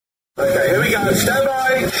Okay, here we go. Stand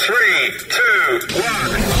by. 3, 2, 1.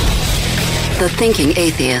 The thinking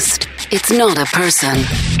atheist. It's not a person.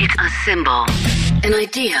 It's a symbol. An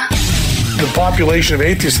idea. The population of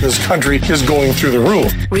atheists in this country is going through the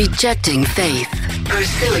roof. Rejecting faith.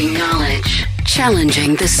 Pursuing knowledge.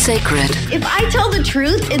 Challenging the sacred. If I tell the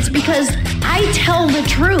truth, it's because I tell the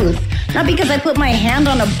truth. Not because I put my hand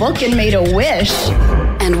on a book and made a wish.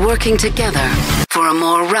 And working together for a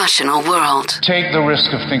more rational world. Take the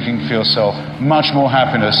risk of thinking for yourself. Much more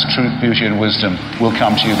happiness, truth, beauty, and wisdom will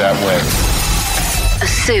come to you that way.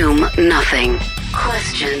 Assume nothing.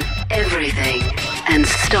 Question everything. And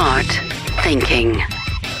start thinking.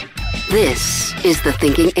 This is the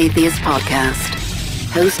Thinking Atheist Podcast.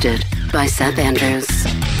 Hosted by Seth Andrews.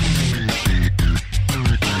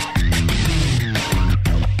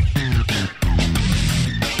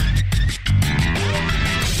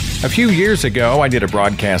 A few years ago, I did a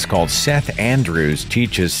broadcast called Seth Andrews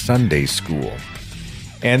Teaches Sunday School.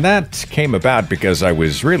 And that came about because I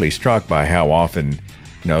was really struck by how often,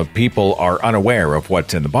 people are unaware of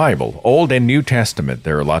what's in the Bible. Old and New Testament,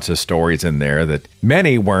 there are lots of stories in there that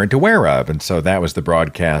many weren't aware of. And so that was the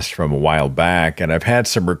broadcast from a while back. And I've had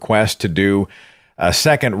some requests to do a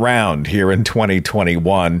second round here in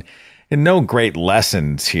 2021. And no great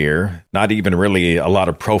lessons here, not even really a lot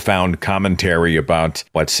of profound commentary about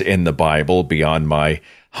what's in the Bible beyond my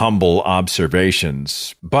humble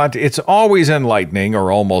observations. But it's always enlightening,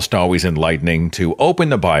 or almost always enlightening, to open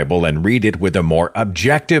the Bible and read it with a more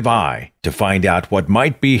objective eye to find out what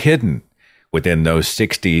might be hidden within those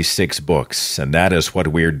 66 books. And that is what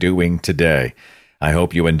we're doing today. I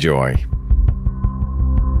hope you enjoy.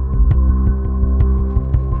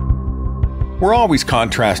 We're always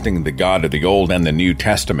contrasting the God of the Old and the New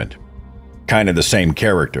Testament. Kind of the same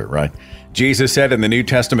character, right? Jesus said in the New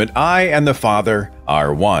Testament, I and the Father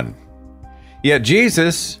are one. Yet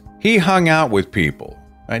Jesus, he hung out with people,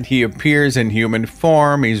 and he appears in human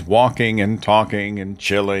form. He's walking and talking and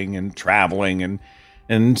chilling and traveling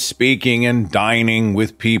and speaking and dining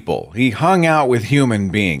with people. He hung out with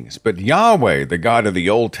human beings. But Yahweh, the God of the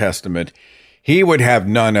Old Testament, he would have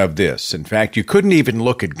none of this. In fact, you couldn't even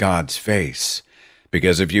look at God's face,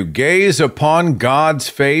 because if you gaze upon God's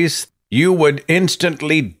face, you would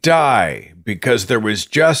instantly die because there was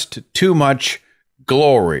just too much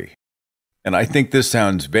glory. And I think this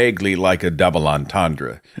sounds vaguely like a double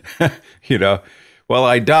entendre. Well,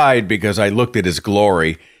 I died because I looked at his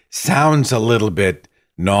glory. Sounds a little bit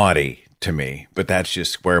naughty to me, but that's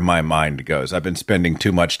just where my mind goes. I've been spending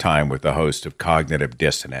too much time with the host of Cognitive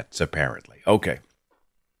Dissonance, apparently. Okay.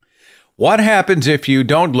 What happens if you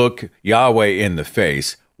don't look Yahweh in the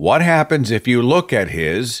face? What happens if you look at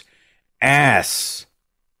his ass?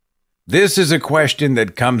 This is a question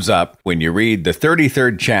that comes up when you read the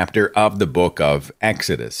 33rd chapter of the book of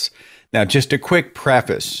Exodus. Now, just a quick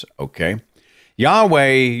preface, okay?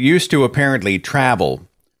 Yahweh used to apparently travel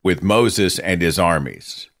with Moses and his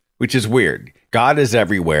armies, which is weird. God is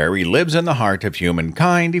everywhere. He lives in the heart of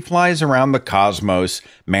humankind. He flies around the cosmos,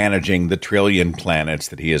 managing the trillion planets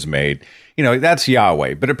that he has made. That's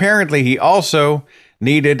Yahweh. But apparently he also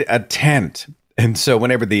needed a tent. And so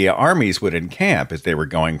whenever the armies would encamp, as they were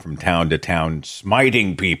going from town to town,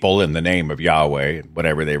 smiting people in the name of Yahweh,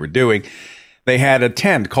 whatever they were doing, they had a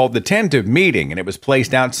tent called the Tent of Meeting, and it was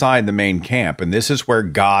placed outside the main camp. And this is where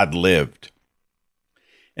God lived.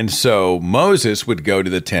 And so Moses would go to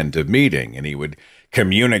the Tent of Meeting, and he would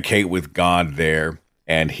communicate with God there,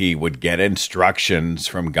 and he would get instructions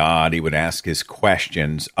from God. He would ask his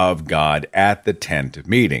questions of God at the Tent of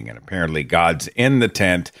Meeting. And apparently God's in the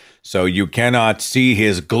tent, so you cannot see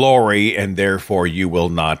his glory, and therefore you will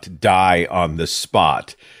not die on the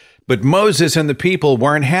spot. But Moses and the people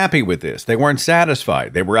weren't happy with this. They weren't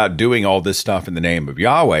satisfied. They were out doing all this stuff in the name of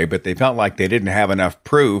Yahweh, but they felt like they didn't have enough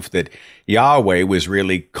proof that Yahweh was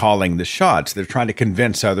really calling the shots. They're trying to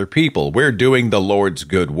convince other people, we're doing the Lord's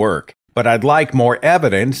good work. But I'd like more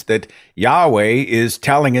evidence that Yahweh is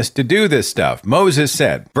telling us to do this stuff. Moses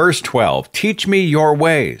said, verse 12, teach me your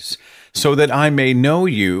ways, so that I may know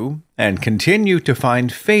you and continue to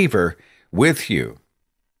find favor with you.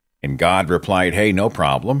 And God replied, hey, no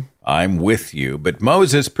problem. I'm with you. But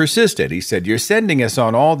Moses persisted. He said, you're sending us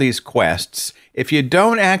on all these quests. If you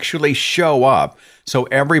don't actually show up so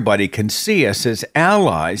everybody can see us as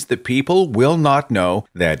allies, the people will not know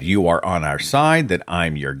that you are on our side, that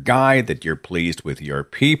I'm your guy, that you're pleased with your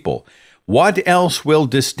people. What else will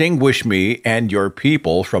distinguish me and your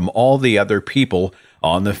people from all the other people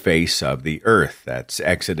on the face of the earth? That's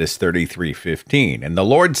Exodus 33:15. And the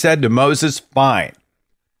Lord said to Moses, fine.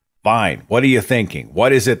 What are you thinking?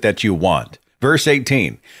 What is it that you want? Verse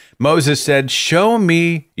 18, Moses said, "Show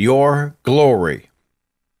me your glory."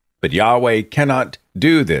 But Yahweh cannot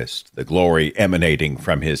do this, the glory emanating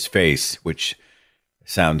from his face, which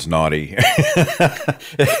sounds naughty.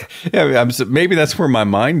 Maybe that's where my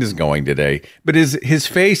mind is going today. But his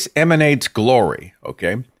face emanates glory,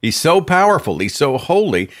 okay? He's so powerful. He's so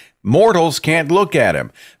holy. Mortals can't look at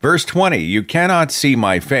him. Verse 20, "You cannot see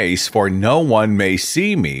my face, for no one may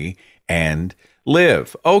see me and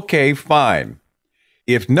live." Okay, fine.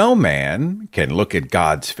 If no man can look at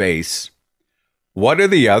God's face, what are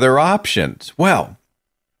the other options? Well,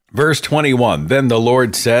 verse 21, "Then the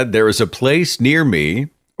Lord said, there is a place near me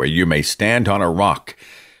where you may stand on a rock.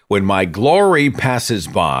 When my glory passes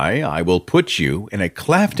by, I will put you in a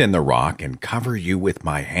cleft in the rock and cover you with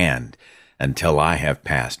my hand until I have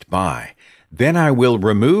passed by. Then I will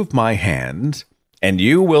remove my hands, and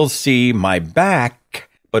you will see my back,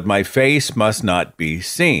 but my face must not be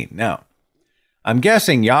seen." Now, I'm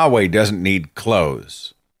guessing Yahweh doesn't need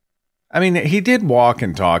clothes. I mean, he did walk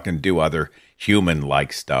and talk and do other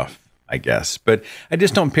human-like stuff, I guess. But I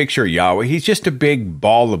just don't picture Yahweh. He's just a big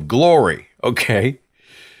ball of glory, okay?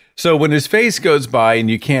 So when his face goes by and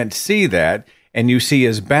you can't see that, and you see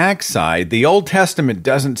his backside, the Old Testament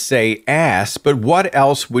doesn't say ass, but what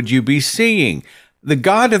else would you be seeing? The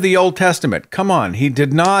God of the Old Testament, come on, he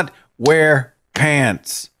did not wear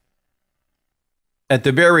pants. At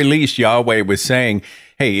the very least, Yahweh was saying,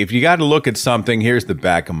 hey, if you got to look at something, here's the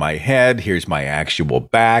back of my head, here's my actual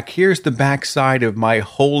back, here's the backside of my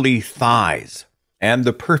holy thighs, and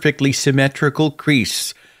the perfectly symmetrical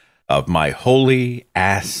crease of my holy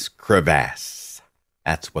ass crevasse.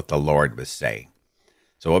 That's what the Lord was saying.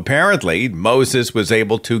 So apparently, Moses was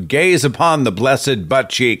able to gaze upon the blessed butt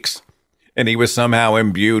cheeks, and he was somehow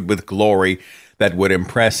imbued with glory that would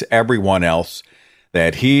impress everyone else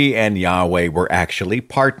that he and Yahweh were actually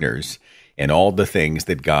partners in all the things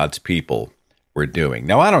that God's people were doing.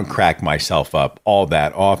 Now, I don't crack myself up all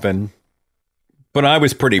that often, but I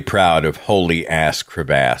was pretty proud of holy ass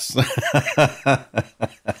crevasse.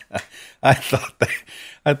 I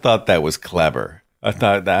thought that was clever.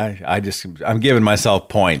 I'm giving myself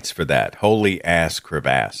points for that. Holy ass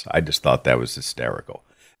crevasse. I just thought that was hysterical.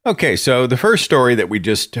 Okay, so the first story that we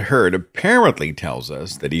just heard apparently tells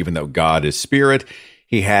us that even though God is spirit,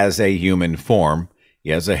 he has a human form. He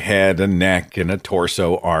has a head, a neck, and a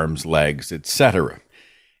torso, arms, legs, etc.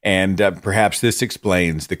 And perhaps this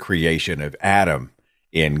explains the creation of Adam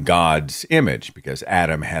in God's image, because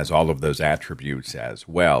Adam has all of those attributes as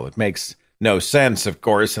well. It makes no sense, of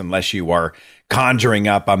course, unless you are conjuring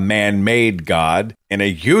up a man-made God in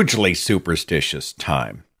a hugely superstitious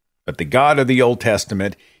time. But the God of the Old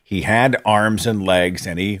Testament, he had arms and legs,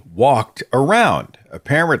 and he walked around.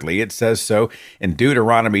 Apparently, it says so in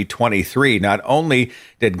Deuteronomy 23. Not only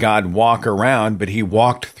did God walk around, but he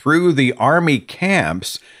walked through the army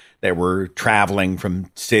camps that were traveling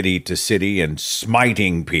from city to city and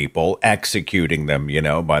smiting people, executing them,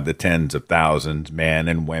 by the tens of thousands, men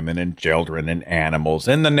and women and children and animals.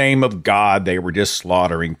 In the name of God, they were just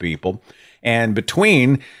slaughtering people. And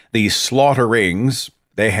between these slaughterings,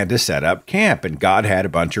 they had to set up camp, and God had a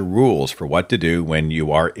bunch of rules for what to do when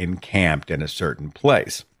you are encamped in a certain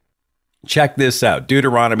place. Check this out,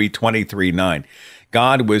 Deuteronomy 23:9.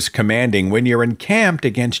 God was commanding, when you're encamped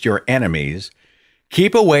against your enemies,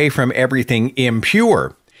 keep away from everything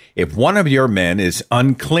impure. If one of your men is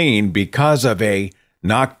unclean because of a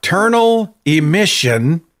nocturnal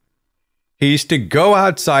emission, he's to go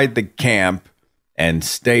outside the camp and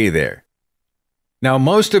stay there. Now,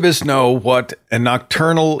 most of us know what a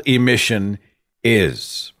nocturnal emission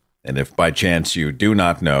is. And if by chance you do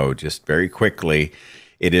not know, just very quickly,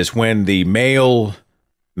 it is when the male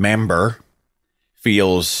member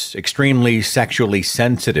feels extremely sexually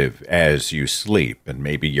sensitive as you sleep, and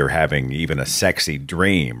maybe you're having even a sexy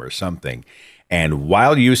dream or something. And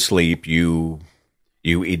while you sleep, you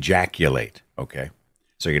ejaculate, okay?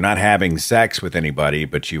 So you're not having sex with anybody,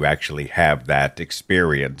 but you actually have that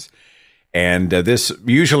experience. And this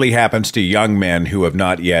usually happens to young men who have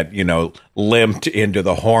not yet, limped into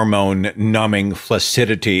the hormone-numbing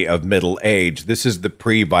flaccidity of middle age. This is the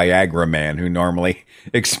pre-Viagra man who normally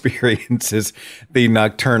experiences the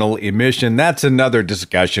nocturnal emission. That's another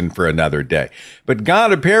discussion for another day. But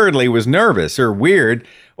God apparently was nervous or weird,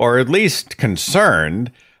 or at least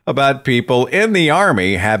concerned about people in the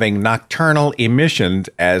army having nocturnal emissions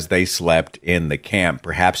as they slept in the camp,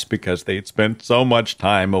 perhaps because they'd spent so much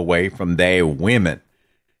time away from their women.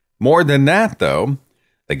 More than that, though,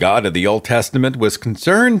 the God of the Old Testament was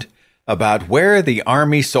concerned about where the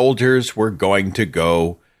army soldiers were going to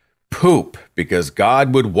go poop, because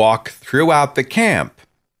God would walk throughout the camp.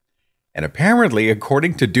 And apparently,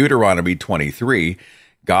 according to Deuteronomy 23,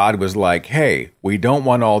 God was like, hey, we don't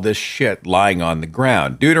want all this shit lying on the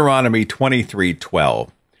ground. Deuteronomy 23:12.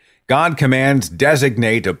 God commands,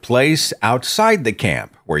 designate a place outside the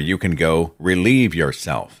camp where you can go relieve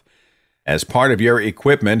yourself. As part of your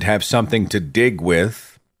equipment, have something to dig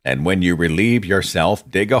with, and when you relieve yourself,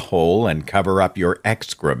 dig a hole and cover up your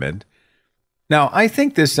excrement. Now, I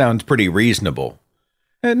think this sounds pretty reasonable.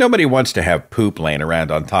 Nobody wants to have poop laying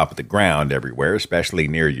around on top of the ground everywhere, especially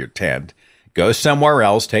near your tent. Go somewhere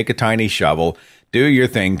else, take a tiny shovel, do your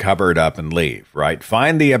thing, cover it up, and leave, right?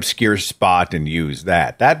 Find the obscure spot and use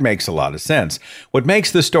that. That makes a lot of sense. What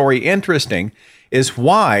makes the story interesting is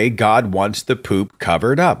why God wants the poop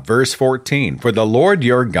covered up. Verse 14, for the Lord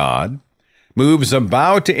your God moves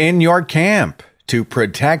about in your camp to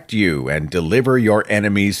protect you and deliver your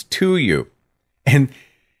enemies to you. And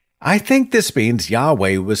I think this means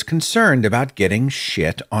Yahweh was concerned about getting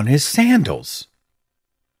shit on his sandals.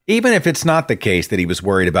 Even if it's not the case that he was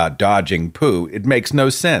worried about dodging poo, it makes no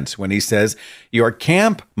sense when he says, your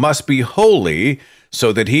camp must be holy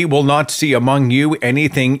so that he will not see among you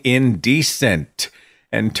anything indecent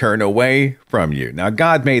and turn away from you. Now,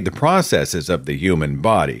 God made the processes of the human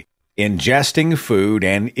body. Ingesting food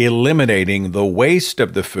and eliminating the waste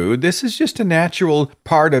of the food, this is just a natural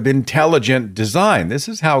part of intelligent design. This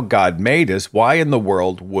is how God made us. Why in the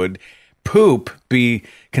world would poop be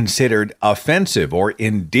considered offensive or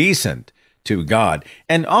indecent to God?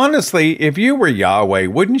 And honestly, if you were Yahweh,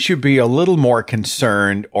 wouldn't you be a little more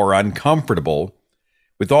concerned or uncomfortable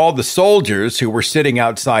with all the soldiers who were sitting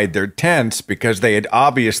outside their tents because they had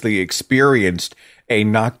obviously experienced a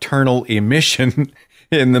nocturnal emission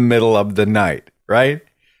in the middle of the night, right?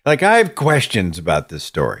 Like, I have questions about this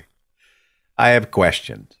story. I have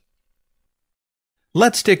questions.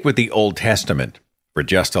 Let's stick with the Old Testament for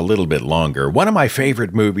just a little bit longer. One of my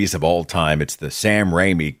favorite movies of all time, it's the Sam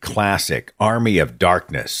Raimi classic, Army of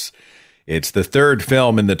Darkness. It's the third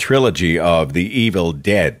film in the trilogy of The Evil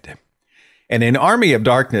Dead. And in Army of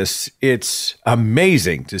Darkness, it's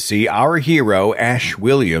amazing to see our hero, Ash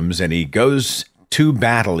Williams, and he goes to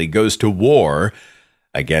battle, he goes to war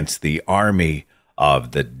against the army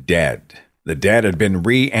of the dead. The dead had been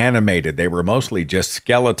reanimated. They were mostly just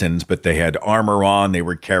skeletons, but they had armor on, they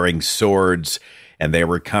were carrying swords, and they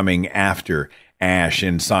were coming after Ash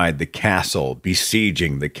inside the castle,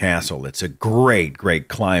 besieging the castle. It's a great, great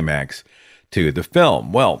climax to the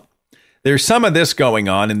film. Well, there's some of this going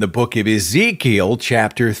on in the book of Ezekiel,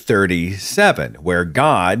 chapter 37, where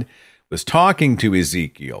God was talking to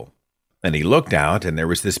Ezekiel, and he looked out, and there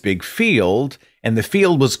was this big field, and the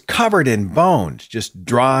field was covered in bones, just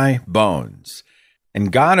dry bones.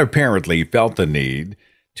 And God apparently felt the need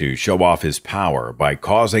to show off his power by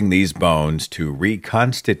causing these bones to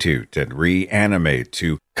reconstitute and reanimate,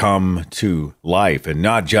 to come to life. And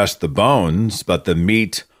not just the bones, but the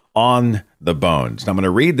meat on the bones. Now, I'm going to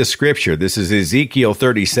read the scripture. This is Ezekiel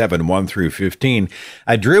 37, 1 through 15.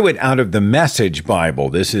 I drew it out of the Message Bible.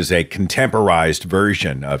 This is a contemporized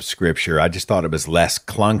version of scripture. I just thought it was less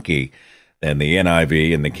clunky than the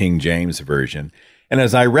NIV and the King James Version. And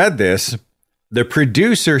as I read this, the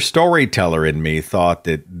producer storyteller in me thought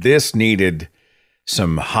that this needed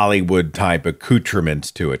some Hollywood-type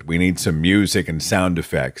accoutrements to it. We need some music and sound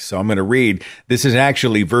effects. So I'm going to read. This is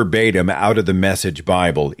actually verbatim out of the Message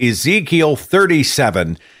Bible. Ezekiel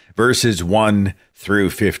 37, verses 1 through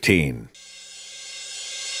 15.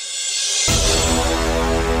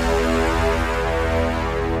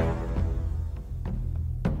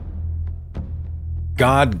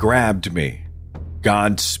 God grabbed me.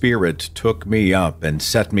 God's Spirit took me up and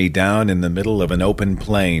set me down in the middle of an open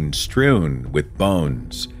plain strewn with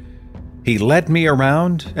bones. He led me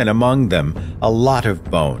around, and among them a lot of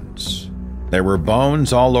bones. There were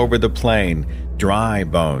bones all over the plain, dry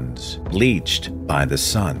bones, bleached by the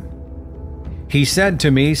sun. He said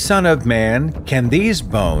to me, Son of man, can these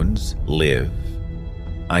bones live?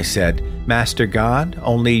 I said, Master God,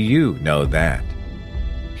 only you know that.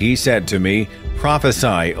 He said to me,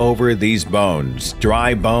 Prophesy over these bones.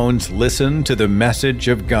 Dry bones, listen to the message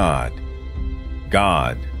of God.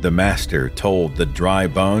 God, the Master, told the dry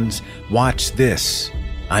bones, Watch this.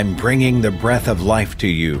 I'm bringing the breath of life to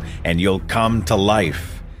you, and you'll come to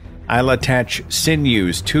life. I'll attach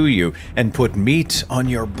sinews to you and put meat on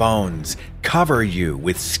your bones, cover you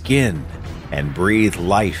with skin, and breathe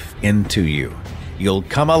life into you. You'll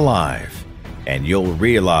come alive, and you'll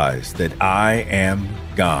realize that I am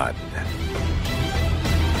God.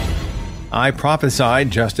 I prophesied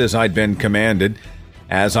just as I'd been commanded.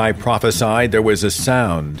 As I prophesied, there was a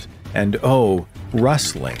sound, and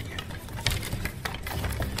rustling.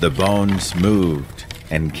 The bones moved,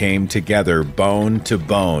 and came together bone to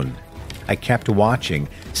bone. I kept watching.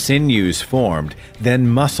 Sinews formed, then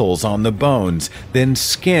muscles on the bones, then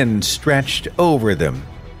skin stretched over them.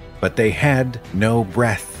 But they had no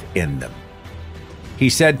breath in them. He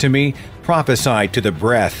said to me, "Prophesy to the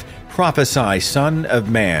breath. Prophesy, Son of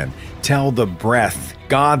Man. Tell the breath,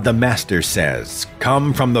 God the Master says,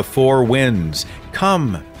 come from the four winds.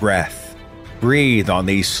 Come, breath. Breathe on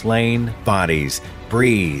these slain bodies.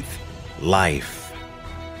 Breathe life."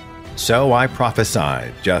 So I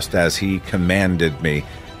prophesied, just as he commanded me.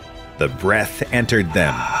 The breath entered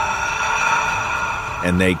them,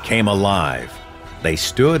 and they came alive. They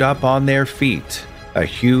stood up on their feet, a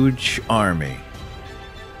huge army.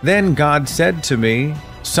 Then God said to me,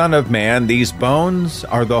 "Son of man, these bones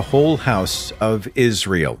are the whole house of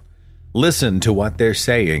Israel. Listen to what they're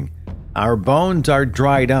saying. Our bones are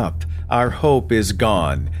dried up. Our hope is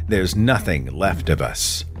gone. There's nothing left of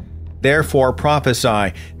us. Therefore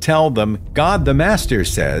prophesy, tell them, God the Master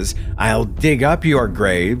says, I'll dig up your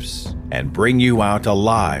graves and bring you out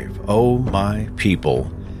alive, O my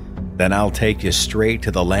people. Then I'll take you straight to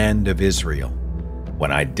the land of Israel.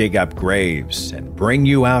 When I dig up graves and bring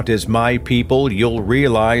you out as my people, you'll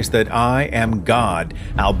realize that I am God.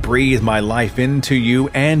 I'll breathe my life into you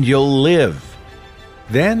and you'll live.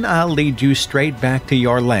 Then I'll lead you straight back to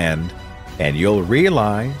your land, and you'll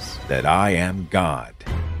realize that I am God.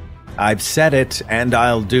 I've said it and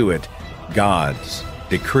I'll do it. God's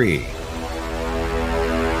decree.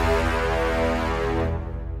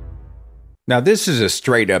 Now, this is a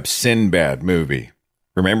straight-up Sinbad movie.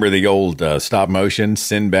 Remember the old stop-motion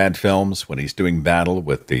Sinbad films when he's doing battle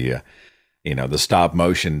with the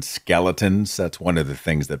stop-motion skeletons? That's one of the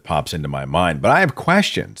things that pops into my mind. But I have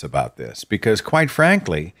questions about this because, quite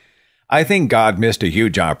frankly, I think God missed a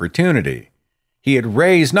huge opportunity. He had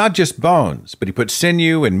raised not just bones, but he put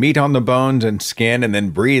sinew and meat on the bones and skin and then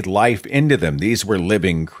breathed life into them. These were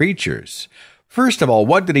living creatures. First of all,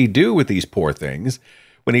 what did he do with these poor things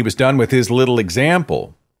when he was done with his little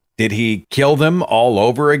example? Did he kill them all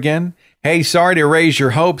over again? Hey, sorry to raise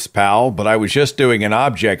your hopes, pal, but I was just doing an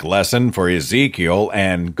object lesson for Ezekiel,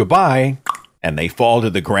 and goodbye. And they fall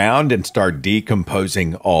to the ground and start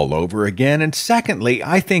decomposing all over again. And secondly,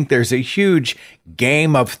 I think there's a huge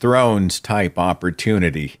Game of Thrones type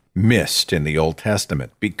opportunity missed in the Old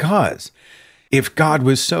Testament, because if God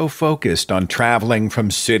was so focused on traveling from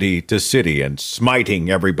city to city and smiting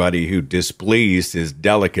everybody who displeased his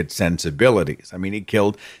delicate sensibilities, I mean, he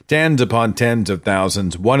killed tens upon tens of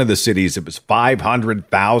thousands. One of the cities, it was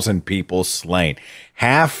 500,000 people slain.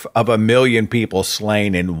 500,000 people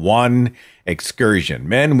slain in one excursion.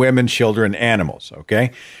 Men, women, children, animals,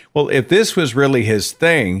 okay? Well, if this was really his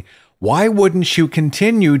thing, why wouldn't you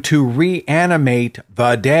continue to reanimate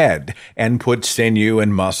the dead and put sinew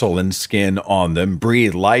and muscle and skin on them,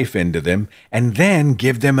 breathe life into them, and then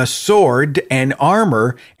give them a sword and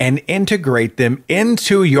armor and integrate them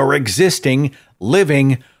into your existing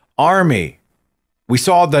living army? We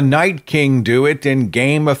saw the Night King do it in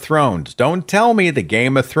Game of Thrones. Don't tell me the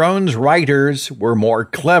Game of Thrones writers were more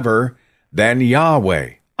clever than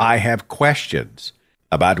Yahweh. I have questions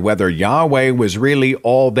about whether Yahweh was really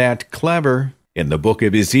all that clever in the book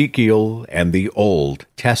of Ezekiel and the Old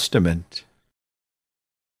Testament.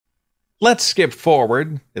 Let's skip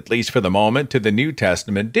forward, at least for the moment, to the New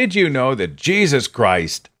Testament. Did you know that Jesus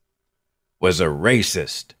Christ was a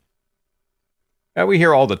racist? Now, we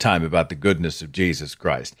hear all the time about the goodness of Jesus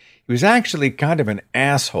Christ. He was actually kind of an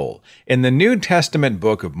asshole. In the New Testament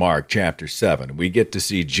book of Mark, chapter 7, we get to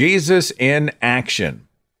see Jesus in action.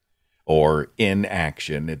 Or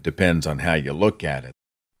inaction. It depends on how you look at it.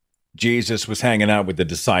 Jesus was hanging out with the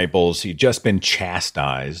disciples. He'd just been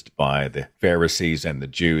chastised by the Pharisees and the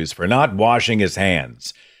Jews for not washing his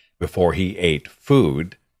hands before he ate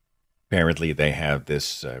food. Apparently, they have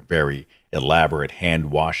this very elaborate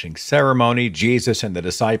hand-washing ceremony. Jesus and the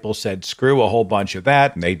disciples said, screw a whole bunch of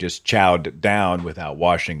that, and they just chowed down without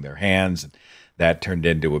washing their hands. That turned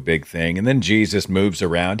into a big thing. And then Jesus moves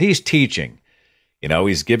around. He's teaching. You know,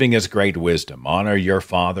 he's giving us great wisdom. Honor your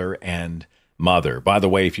father and mother. By the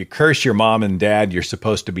way, if you curse your mom and dad, you're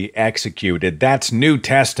supposed to be executed. That's New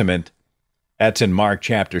Testament. That's in Mark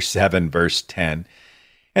chapter 7, verse 10.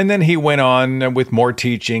 And then he went on with more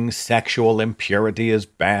teaching. Sexual impurity is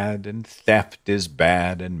bad, and theft is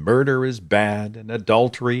bad, and murder is bad, and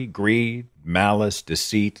adultery, greed, malice,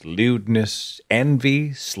 deceit, lewdness,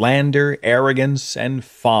 envy, slander, arrogance, and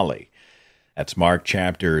folly. That's Mark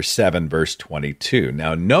chapter 7, verse 22.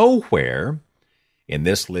 Now, nowhere in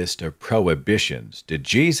this list of prohibitions did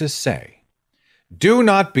Jesus say, do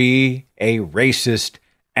not be a racist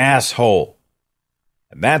asshole.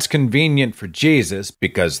 And that's convenient for Jesus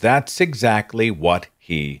because that's exactly what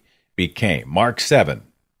he became. Mark 7,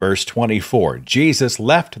 verse 24. Jesus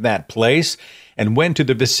left that place and went to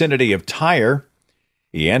the vicinity of Tyre.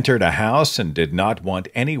 He entered a house and did not want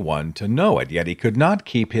anyone to know it, yet he could not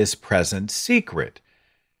keep his presence secret.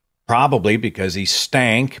 Probably because he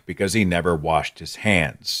stank, because he never washed his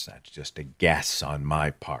hands. That's just a guess on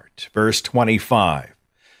my part. Verse 25.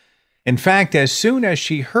 In fact, as soon as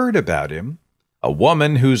she heard about him, a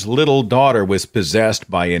woman whose little daughter was possessed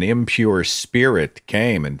by an impure spirit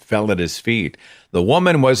came and fell at his feet. The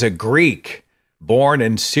woman was a Greek, born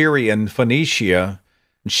in Syrian Phoenicia,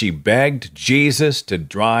 and she begged Jesus to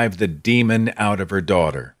drive the demon out of her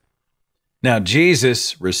daughter. Now,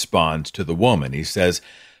 Jesus responds to the woman. He says,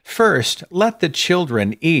 "First, let the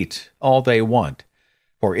children eat all they want,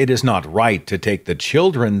 for it is not right to take the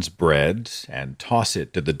children's bread and toss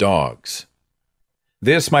it to the dogs."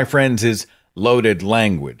 This, my friends, is loaded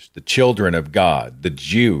language. The children of God, the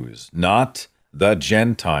Jews, not the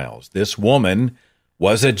Gentiles. This woman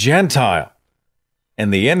was a Gentile.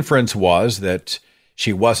 And the inference was that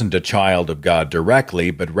she wasn't a child of God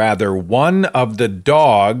directly, but rather one of the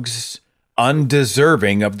dogs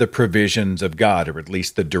undeserving of the provisions of God, or at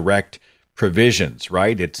least the direct provisions,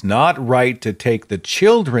 right? It's not right to take the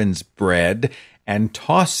children's bread and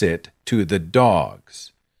toss it to the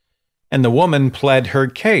dogs. And the woman pled her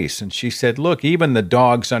case, and she said, look, even the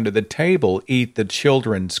dogs under the table eat the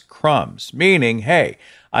children's crumbs, meaning, hey,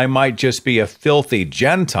 I might just be a filthy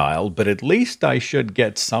Gentile, but at least I should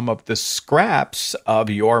get some of the scraps of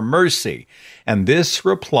your mercy. And this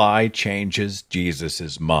reply changes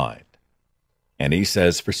Jesus' mind. And he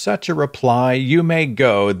says, for such a reply, you may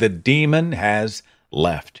go. The demon has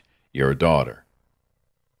left your daughter.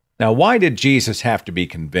 Now, why did Jesus have to be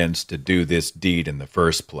convinced to do this deed in the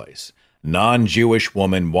first place? Non-Jewish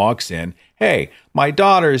woman walks in, hey, my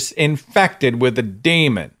daughter's infected with a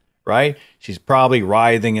demon, right? She's probably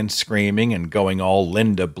writhing and screaming and going all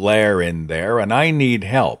Linda Blair in there, and I need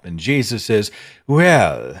help. And Jesus says,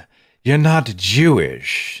 well, you're not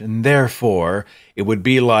Jewish, and therefore it would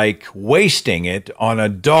be like wasting it on a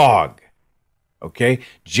dog. Okay?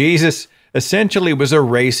 Jesus essentially was a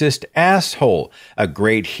racist asshole, a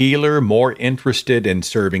great healer, more interested in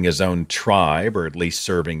serving his own tribe, or at least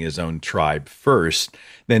serving his own tribe first,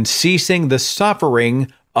 than ceasing the suffering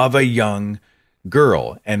of a young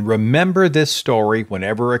girl. And remember this story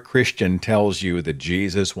whenever a Christian tells you that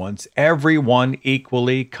Jesus wants everyone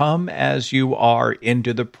equally. Come as you are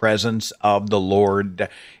into the presence of the Lord,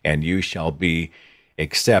 and you shall be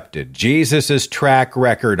accepted. Jesus' track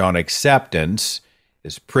record on acceptance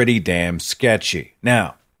is pretty damn sketchy.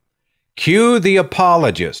 Now, cue the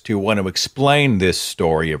apologist who want to explain this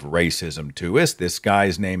story of racism to us. This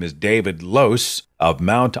guy's name is David Lose of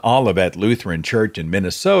Mount Olivet Lutheran Church in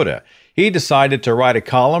Minnesota. He decided to write a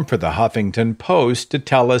column for the Huffington Post to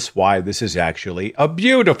tell us why this is actually a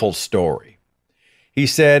beautiful story. He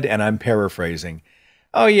said, and I'm paraphrasing,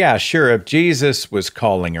 oh yeah, sure, if Jesus was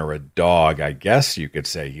calling her a dog, I guess you could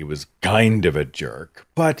say he was kind of a jerk,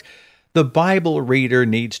 but the Bible reader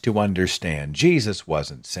needs to understand Jesus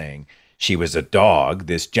wasn't saying she was a dog,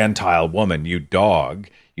 this Gentile woman, you dog,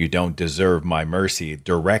 you don't deserve my mercy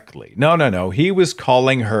directly. No. He was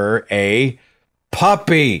calling her a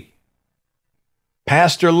puppy.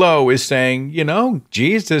 Pastor Lowe is saying,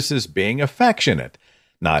 Jesus is being affectionate,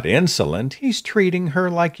 not insolent. He's treating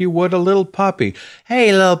her like you would a little puppy.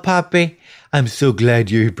 Hey, little puppy. I'm so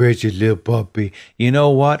glad you're a precious little puppy. You know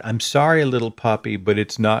what? I'm sorry, little puppy, but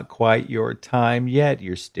it's not quite your time yet.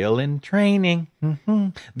 You're still in training.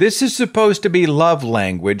 This is supposed to be love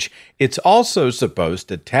language. It's also supposed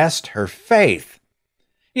to test her faith.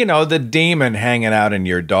 The demon hanging out in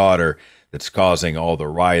your daughter that's causing all the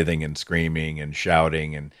writhing and screaming and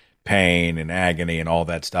shouting and pain and agony and all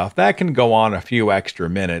that stuff. That can go on a few extra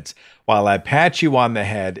minutes while I pat you on the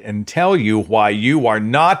head and tell you why you are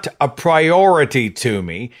not a priority to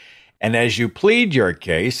me. And as you plead your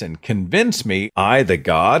case and convince me I, the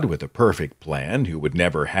God with a perfect plan, who would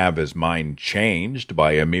never have his mind changed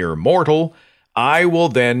by a mere mortal, I will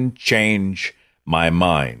then change my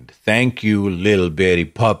mind. Thank you, little bitty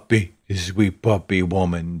puppy, sweet puppy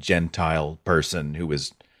woman, Gentile person who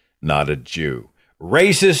is not a Jew.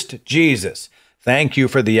 Racist Jesus. Thank you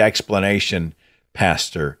for the explanation,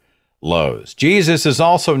 Pastor Lowe's. Jesus is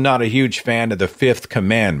also not a huge fan of the fifth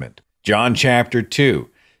commandment. John chapter 2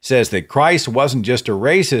 says that Christ wasn't just a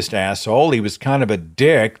racist asshole, he was kind of a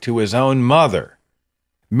dick to his own mother.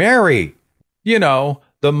 Mary,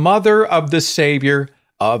 the mother of the Savior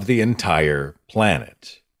of the entire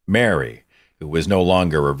planet. Mary, who was no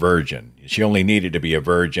longer a virgin. She only needed to be a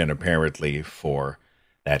virgin, apparently, for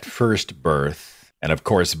that first birth. And of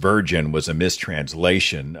course, virgin was a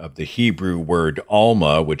mistranslation of the Hebrew word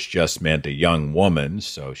alma, which just meant a young woman.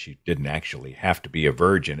 So she didn't actually have to be a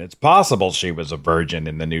virgin. It's possible she was a virgin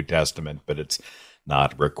in the New Testament, but it's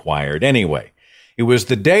not required anyway. It was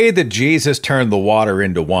the day that Jesus turned the water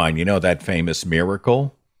into wine. You know, that famous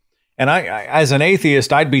miracle? And I as an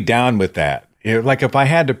atheist, I'd be down with that. Like if I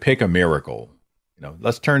had to pick a miracle,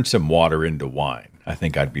 let's turn some water into wine. I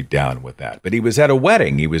think I'd be down with that. But he was at a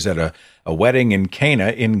wedding. He was at a wedding in Cana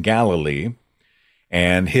in Galilee.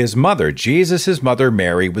 And his mother, Jesus' mother,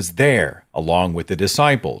 Mary, was there along with the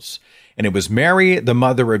disciples. And it was Mary, the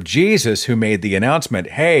mother of Jesus, who made the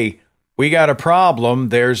announcement, hey, we got a problem.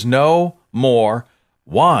 There's no more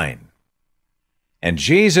wine. And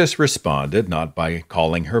Jesus responded not by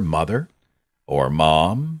calling her mother or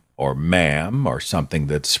mom or ma'am or something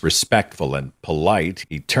that's respectful and polite.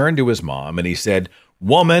 He turned to his mom and he said,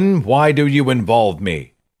 "Woman, why do you involve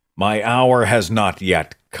me? My hour has not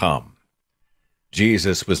yet come."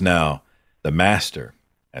 Jesus was now the master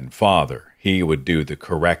and father. He would do the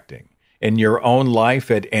correcting. In your own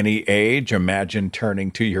life at any age, imagine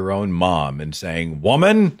turning to your own mom and saying,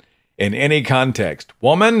 "Woman," in any context,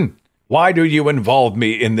 "Woman, why do you involve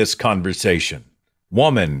me in this conversation?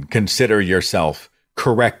 Woman, consider yourself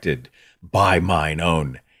corrected by mine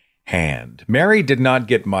own hand." Mary did not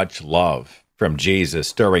get much love from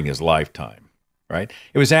Jesus during his lifetime, right?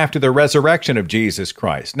 It was after the resurrection of Jesus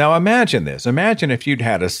Christ. Now imagine this. Imagine if you'd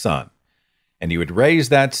had a son and you had raised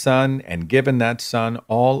that son and given that son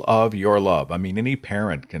all of your love. I mean, any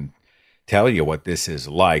parent can tell you what this is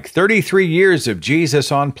like. 33 years of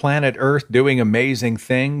Jesus on planet Earth doing amazing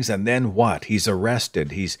things, and then what? He's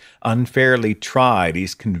arrested, he's unfairly tried,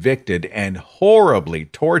 he's convicted, and horribly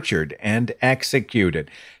tortured and executed.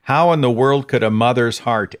 How in the world could a mother's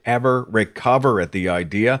heart ever recover at the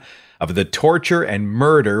idea of the torture and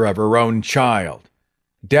murder of her own child?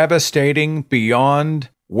 Devastating beyond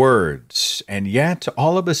words. And yet,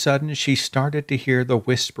 all of a sudden, she started to hear the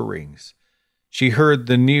whisperings. She heard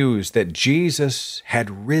the news that Jesus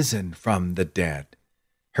had risen from the dead.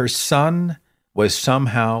 Her son was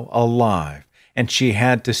somehow alive, and she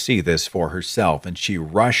had to see this for herself, and she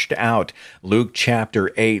rushed out. Luke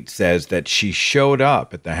chapter 8 says that she showed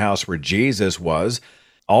up at the house where Jesus was.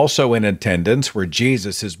 Also in attendance were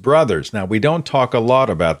Jesus' brothers. Now, we don't talk a lot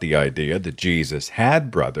about the idea that Jesus had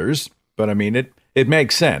brothers, but I mean, it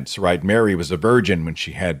makes sense, right? Mary was a virgin when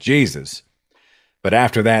she had Jesus. But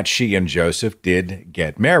after that, she and Joseph did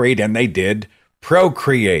get married, and they did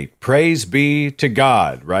procreate. Praise be to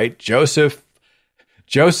God, right? Joseph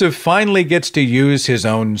finally gets to use his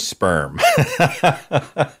own sperm.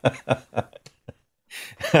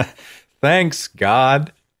 Thanks,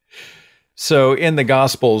 God. So in the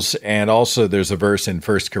Gospels, and also there's a verse in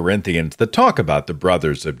 1 Corinthians that talk about the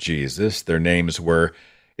brothers of Jesus. Their names were,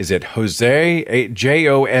 is it Jose,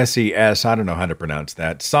 Joses, I don't know how to pronounce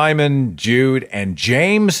that, Simon, Jude, and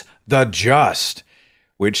James the Just,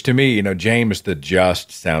 which to me, James the Just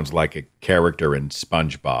sounds like a character in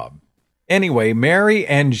SpongeBob. Anyway, Mary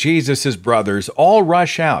and Jesus' brothers all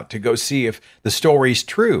rush out to go see if the story's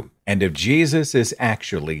true and if Jesus is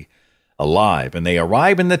actually alive. And they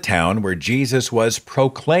arrive in the town where Jesus was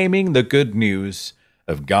proclaiming the good news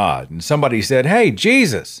of God. And somebody said, "Hey,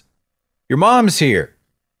 Jesus, your mom's here.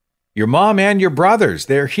 Your mom and your brothers,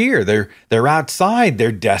 they're here. They're outside.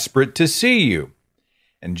 They're desperate to see you."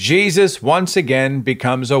 And Jesus once again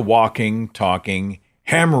becomes a walking, talking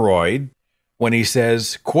hemorrhoid when he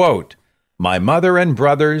says, quote, "My mother and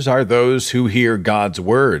brothers are those who hear God's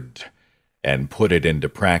word and put it into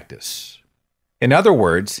practice." In other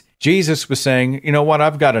words, Jesus was saying, you know what,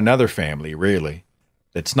 I've got another family, really.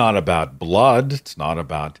 It's not about blood. It's not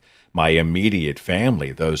about my immediate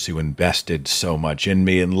family, those who invested so much in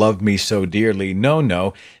me and loved me so dearly.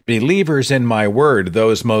 No, believers in my word,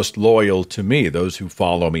 those most loyal to me, those who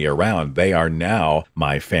follow me around, they are now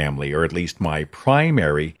my family, or at least my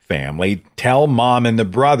primary family. Tell mom and the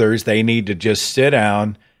brothers they need to just sit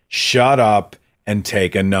down, shut up, and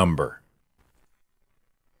take a number.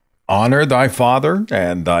 Honor thy father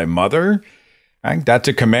and thy mother. I think that's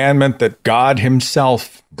a commandment that God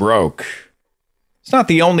himself broke. It's not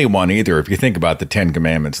the only one either, if you think about the 10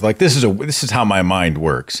 Commandments. Like, this is how my mind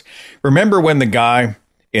works. Remember when the guy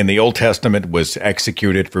in the Old Testament was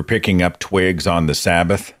executed for picking up twigs on the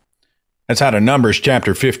Sabbath? That's out of Numbers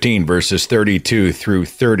chapter 15, verses 32 through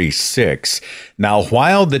 36. Now,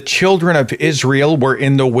 while the children of Israel were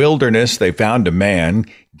in the wilderness, they found a man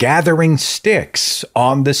gathering sticks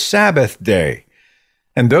on the Sabbath day.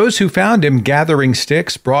 And those who found him gathering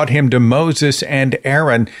sticks brought him to Moses and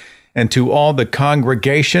Aaron. and to all the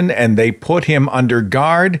congregation, and they put him under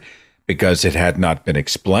guard, because it had not been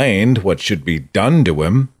explained what should be done to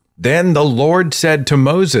him. Then the Lord said to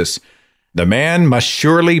Moses, "The man must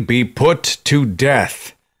surely be put to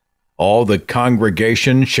death. All the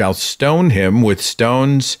congregation shall stone him with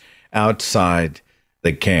stones outside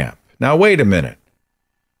the camp." Now, wait a minute.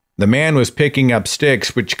 The man was picking up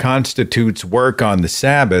sticks, which constitutes work on the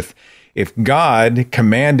Sabbath. If God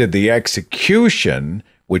commanded the execution,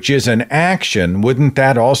 which is an action, wouldn't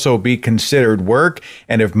that also be considered work?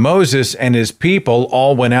 And if Moses and his people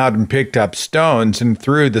all went out and picked up stones and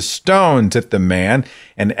threw the stones at the man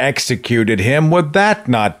and executed him, would that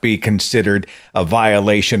not be considered a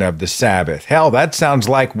violation of the Sabbath? Hell, that sounds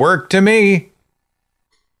like work to me.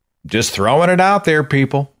 Just throwing it out there,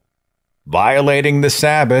 people. Violating the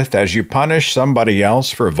Sabbath as you punish somebody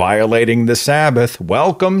else for violating the Sabbath.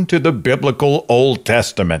 Welcome to the biblical Old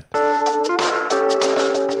Testament.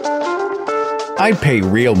 I'd pay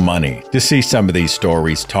real money to see some of these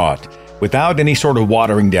stories taught without any sort of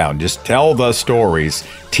watering down. Just tell the stories,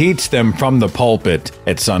 teach them from the pulpit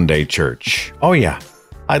at Sunday church. Oh yeah,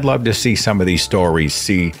 I'd love to see some of these stories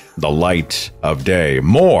see the light of day.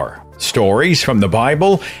 More stories from the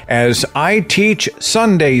Bible as I teach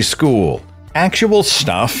Sunday school. Actual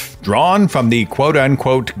stuff drawn from the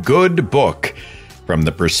quote-unquote good book from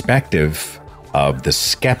the perspective of the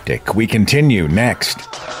skeptic. We continue next.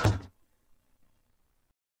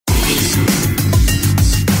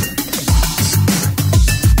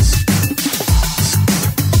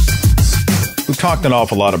 We've talked an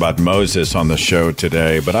awful lot about Moses on the show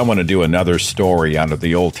today, but I want to do another story out of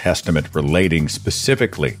the Old Testament relating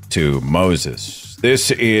specifically to Moses.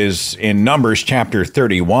 This is in Numbers chapter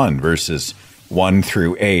 31, verses 1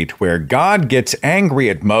 through 8, where God gets angry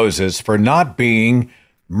at Moses for not being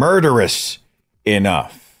murderous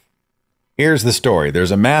enough. Here's the story.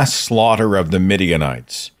 There's a mass slaughter of the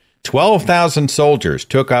Midianites. 12,000 soldiers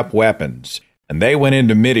took up weapons, and they went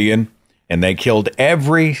into Midian, and they killed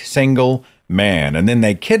every single man. And then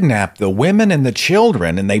they kidnapped the women and the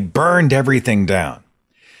children, and they burned everything down.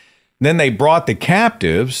 Then they brought the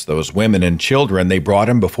captives, those women and children, they brought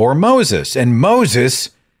them before Moses. And Moses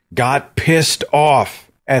got pissed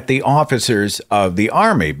off at the officers of the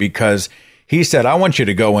army because he said, I want you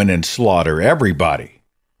to go in and slaughter everybody.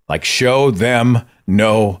 Like, show them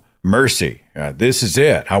no mercy. This is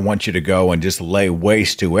it. I want you to go and just lay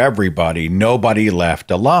waste to everybody. Nobody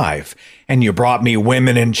left alive. And you brought me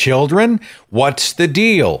women and children? What's the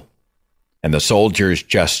deal? And the soldiers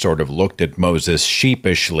just sort of looked at Moses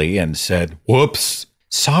sheepishly and said, whoops,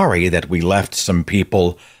 sorry that we left some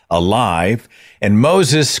people alive. And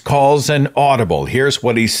Moses calls an audible. Here's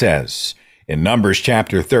what he says in Numbers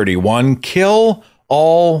chapter 31, kill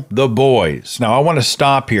all the boys. Now, I want to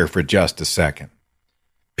stop here for just a second.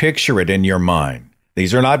 Picture it in your mind.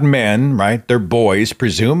 These are not men, right? They're boys.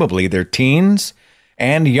 Presumably they're teens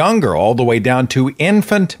and younger, all the way down to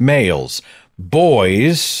infant males.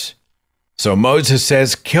 Boys. So Moses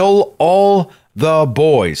says, kill all the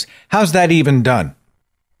boys. How's that even done?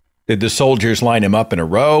 Did the soldiers line them up in a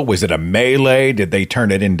row? Was it a melee? Did they turn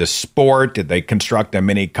it into sport? Did they construct a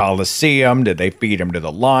mini coliseum? Did they feed them to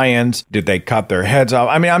the lions? Did they cut their heads off?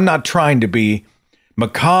 I mean, I'm not trying to be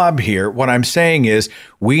macabre here. What I'm saying is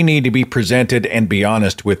we need to be presented and be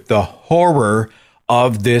honest with the horror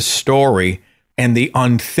of this story and the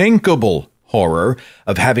unthinkable horror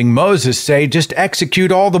of having Moses say, just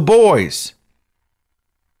execute all the boys.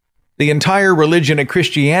 The entire religion of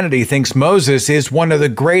Christianity thinks Moses is one of the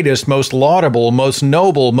greatest, most laudable, most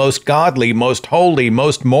noble, most godly, most holy,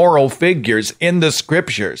 most moral figures in the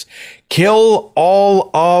scriptures. Kill all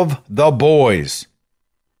of the boys.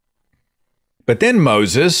 But then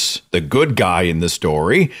Moses, the good guy in the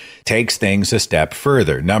story, takes things a step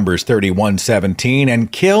further. Numbers 31:17,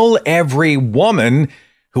 and kill every woman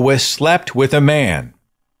who has slept with a man,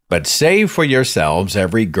 but save for yourselves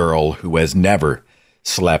every girl who has never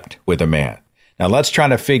slept with a man. Now let's try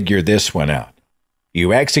to figure this one out.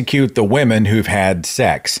 You execute the women who've had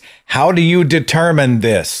sex. How do you determine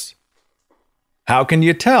this? How can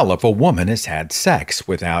you tell if a woman has had sex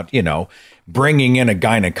without, bringing in a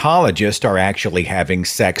gynecologist or actually having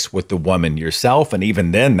sex with the woman yourself? And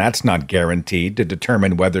even then, that's not guaranteed to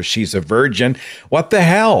determine whether she's a virgin. What the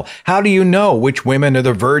hell? How do you know which women are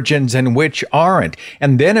the virgins and which aren't?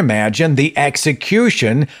 And then imagine the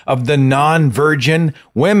execution of the non-virgin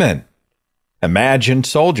women. Imagine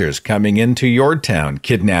soldiers coming into your town,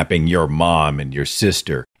 kidnapping your mom and your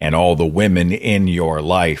sister and all the women in your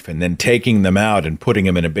life, and then taking them out and putting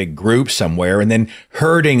them in a big group somewhere and then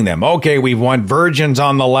herding them. Okay, we want virgins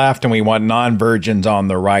on the left and we want non-virgins on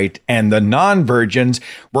the right. And the non-virgins,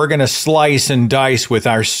 we're going to slice and dice with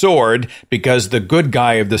our sword because the good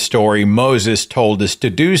guy of the story, Moses, told us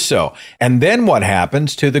to do so. And then what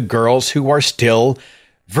happens to the girls who are still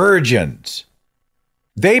virgins?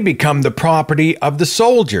 They become the property of the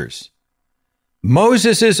soldiers.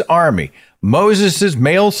 Moses' army, Moses'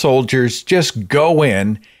 male soldiers just go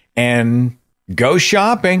in and go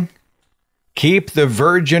shopping. Keep the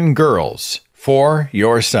virgin girls for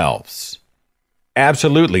yourselves.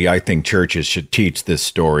 Absolutely, I think churches should teach this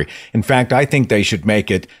story. In fact, I think they should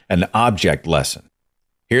make it an object lesson.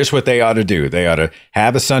 Here's what they ought to do. They ought to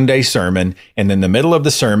have a Sunday sermon, and in the middle of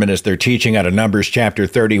the sermon, as they're teaching out of Numbers chapter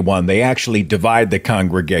 31, they actually divide the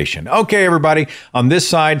congregation. Okay, everybody, on this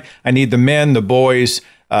side, I need the men, the boys,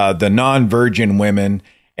 the non-virgin women,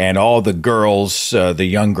 and all the girls, the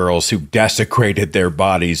young girls who desecrated their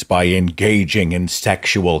bodies by engaging in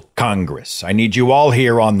sexual congress. I need you all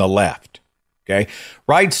here on the left. Okay,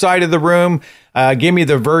 right side of the room, give me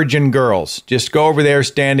the virgin girls. Just go over there,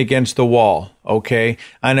 stand against the wall. Okay,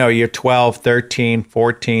 I know you're 12, 13,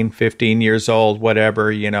 14, 15 years old,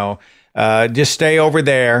 whatever, just stay over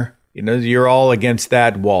there. You're all against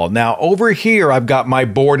that wall. Now, over here, I've got my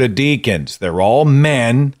board of deacons. They're all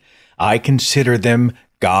men. I consider them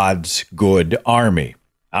God's good army.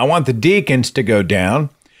 I want the deacons to go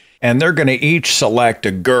down, and they're going to each select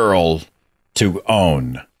a girl to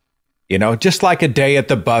own. Just like a day at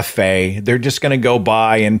the buffet, they're just going to go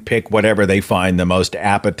by and pick whatever they find the most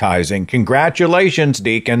appetizing. Congratulations,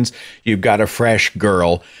 deacons. You've got a fresh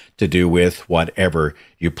girl to do with whatever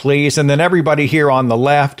you please. And then everybody here on the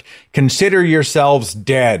left, consider yourselves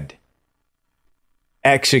dead,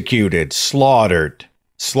 executed, slaughtered,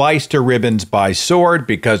 sliced to ribbons by sword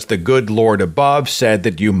because the good Lord above said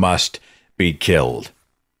that you must be killed.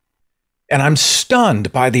 And I'm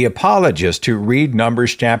stunned by the apologists who read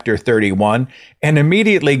Numbers chapter 31 and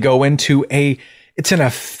immediately go into it's an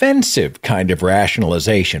offensive kind of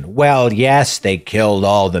rationalization. Well, yes, they killed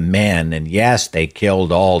all the men, and yes, they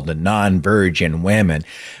killed all the non-virgin women.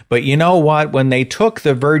 But you know what? When they took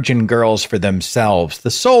the virgin girls for themselves,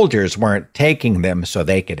 the soldiers weren't taking them so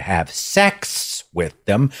they could have sex with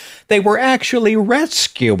them. They were actually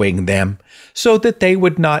rescuing them so that they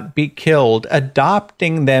would not be killed,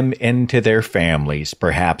 adopting them into their families,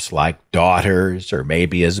 perhaps like daughters or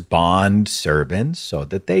maybe as bond servants, so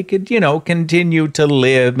that they could, continue to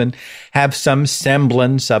live and have some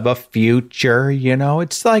semblance of a future.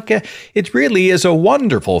 It really is a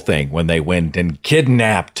wonderful thing when they went and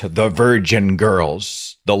kidnapped the virgin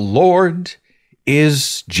girls. The Lord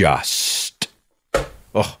is just.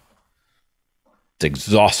 Oh, it's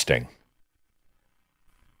exhausting.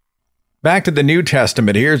 Back to the New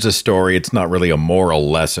Testament, here's a story. It's not really a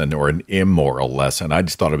moral lesson or an immoral lesson. I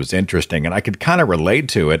just thought it was interesting, and I could kind of relate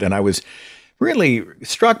to it. And I was really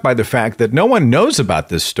struck by the fact that no one knows about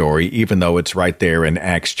this story, even though it's right there in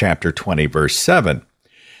Acts chapter 20, verse 7.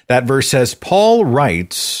 That verse says, Paul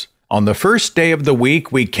writes, "On the first day of the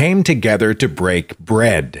week, we came together to break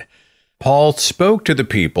bread. Paul spoke to the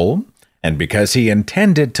people, and because he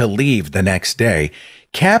intended to leave the next day,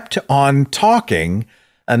 kept on talking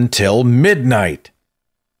until midnight."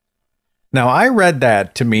 Now, I read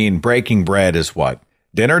that to mean breaking bread is what?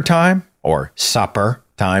 Dinner time or supper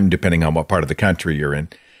time, depending on what part of the country you're in.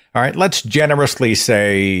 All right, let's generously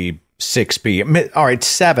say 6 p.m. All right,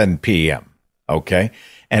 7 p.m. Okay.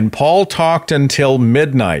 And Paul talked until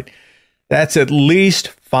midnight. That's at least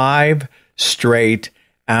 5 straight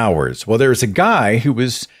hours. Well, there's a guy who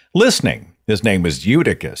was listening. His name was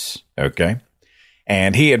Eutychus. Okay.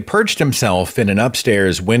 And he had perched himself in an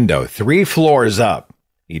upstairs window, 3 floors up.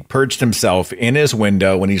 He'd perched himself in his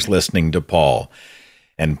window when he's listening to Paul.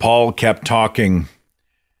 And Paul kept talking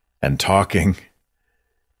and talking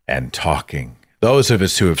and talking. Those of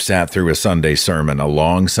us who have sat through a Sunday sermon, a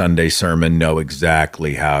long Sunday sermon, know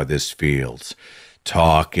exactly how this feels.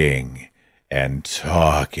 Talking and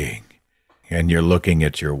talking. And you're looking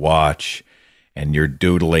at your watch, and you're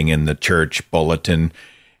doodling in the church bulletin,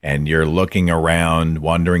 and you're looking around,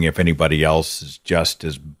 wondering if anybody else is just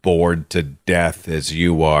as bored to death as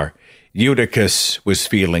you are. Eutychus was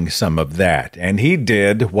feeling some of that, and he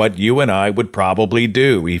did what you and I would probably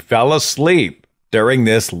do. He fell asleep during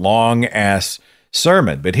this long-ass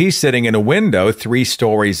sermon, but he's sitting in a window 3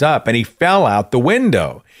 stories up, and he fell out the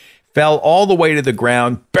window, fell all the way to the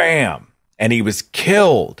ground, bam, and he was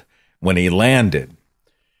killed when he landed.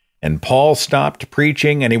 And Paul stopped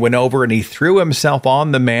preaching, and he went over and he threw himself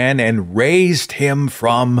on the man and raised him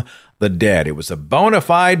from the dead. It was a bona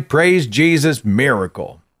fide, praise Jesus,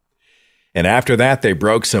 miracle. And after that, they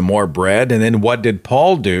broke some more bread. And then what did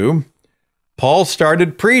Paul do? Paul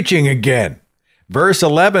started preaching again. Verse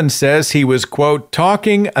 11 says he was, quote,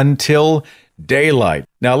 talking until daylight.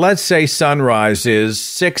 Now, let's say sunrise is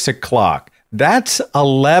 6 o'clock. That's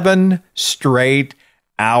 11 straight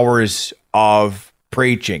hours of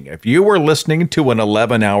preaching. If you were listening to an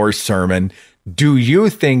 11-hour sermon, do you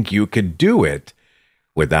think you could do it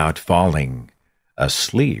without falling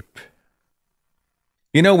asleep?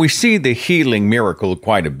 You know, we see the healing miracle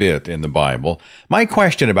quite a bit in the Bible. My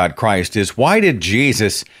question about Christ is, why did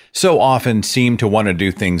Jesus so often seem to want to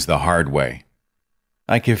do things the hard way?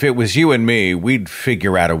 Like if it was you and me, we'd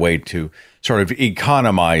figure out a way to sort of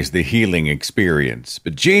economize the healing experience.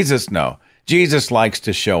 But Jesus, no. Jesus likes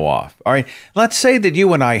to show off. All right, let's say that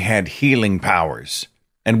you and I had healing powers.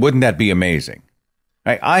 And wouldn't that be amazing?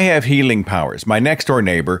 I have healing powers. My next door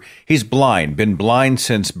neighbor, he's blind, been blind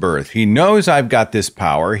since birth. He knows I've got this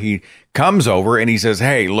power. He comes over and he says,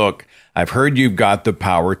 hey, look, I've heard you've got the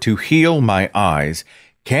power to heal my eyes.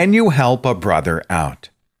 Can you help a brother out?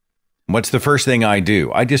 What's the first thing I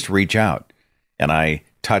do? I just reach out and I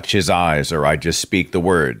touch his eyes, or I just speak the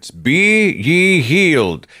words, be ye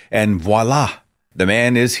healed. And voila, the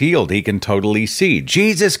man is healed. He can totally see.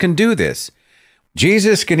 Jesus can do this.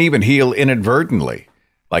 Jesus can even heal inadvertently.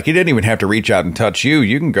 Like he didn't even have to reach out and touch you.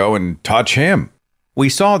 You can go and touch him. We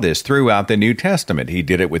saw this throughout the New Testament. He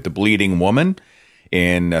did it with the bleeding woman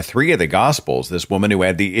in 3 of the Gospels. This woman who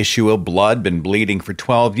had the issue of blood, been bleeding for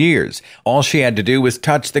 12 years. All she had to do was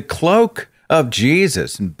touch the cloak of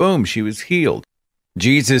Jesus, and boom, she was healed.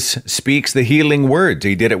 Jesus speaks the healing words.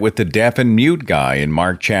 He did it with the deaf and mute guy in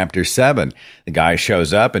Mark chapter 7. The guy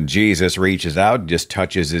shows up and Jesus reaches out and just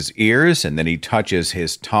touches his ears, and then he touches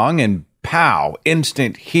his tongue, and pow,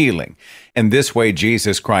 instant healing. And this way,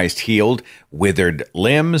 Jesus Christ healed withered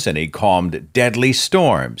limbs, and he calmed deadly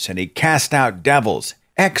storms, and he cast out devils,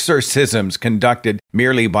 exorcisms conducted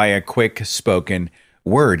merely by a quick spoken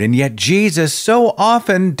word. And yet Jesus so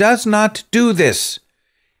often does not do this.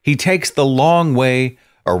 He takes the long way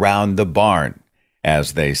around the barn,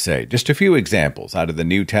 as they say. Just a few examples out of the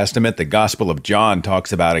New Testament. The Gospel of John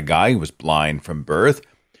talks about a guy who was blind from birth.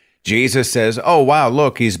 Jesus says, oh, wow,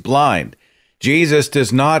 look, he's blind. Jesus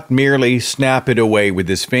does not merely snap it away with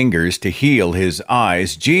his fingers to heal his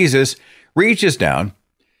eyes. Jesus reaches down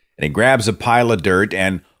and he grabs a pile of dirt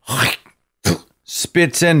and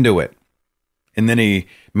spits into it. And then he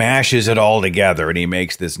mashes it all together and he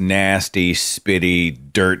makes this nasty, spitty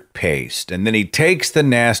dirt paste. And then he takes the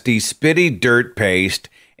nasty, spitty dirt paste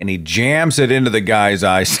and he jams it into the guy's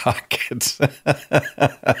eye sockets.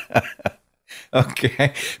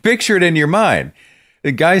 Okay, picture it in your mind.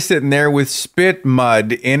 The guy's sitting there with spit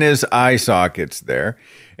mud in his eye sockets there,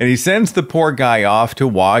 and he sends the poor guy off to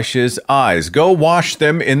wash his eyes. Go wash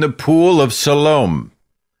them in the pool of Siloam.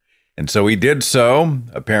 And so he did so,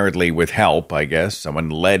 apparently with help, I guess. Someone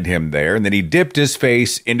led him there, and then he dipped his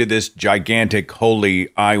face into this gigantic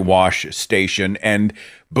holy eye wash station, and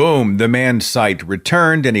boom, the man's sight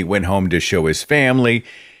returned, and he went home to show his family.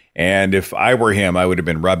 And if I were him, I would have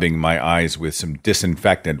been rubbing my eyes with some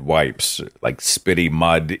disinfectant wipes, like spitty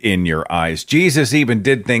mud in your eyes. Jesus even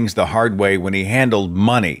did things the hard way when he handled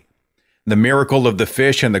money. The miracle of the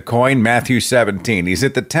fish and the coin, Matthew 17. He's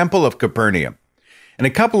at the temple of Capernaum, and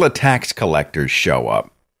a couple of tax collectors show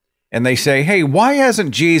up. And they say, hey, why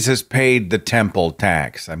hasn't Jesus paid the temple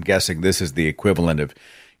tax? I'm guessing this is the equivalent of,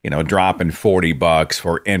 dropping $40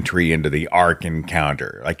 for entry into the Ark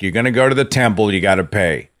encounter. Like, you're going to go to the temple, you got to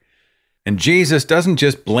pay. And Jesus doesn't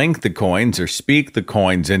just blink the coins or speak the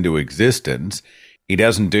coins into existence. He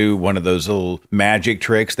doesn't do one of those little magic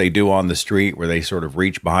tricks they do on the street where they sort of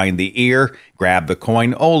reach behind the ear, grab the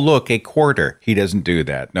coin. Oh, look, a quarter. He doesn't do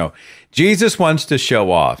that. No, Jesus wants to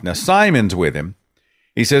show off. Now, Simon's with him.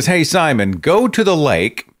 He says, hey, Simon, go to the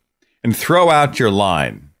lake and throw out your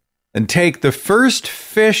line and take the first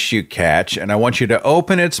fish you catch, and I want you to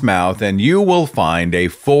open its mouth, and you will find a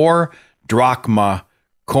 4 drachma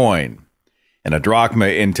coin. And a drachma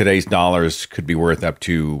in today's dollars could be worth up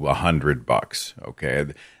to $100. Okay,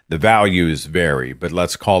 the values vary, but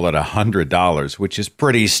let's call it $100, which is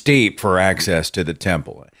pretty steep for access to the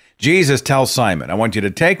temple. Jesus tells Simon, I want you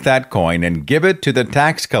to take that coin and give it to the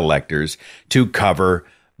tax collectors to cover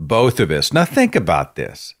both of us. Now think about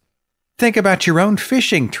this. Think about your own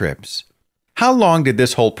fishing trips. How long did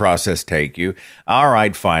this whole process take you? All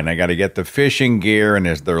right, fine. I got to get the fishing gear, and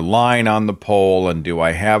is there line on the pole, and do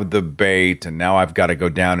I have the bait? And now I've got to go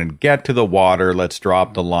down and get to the water. Let's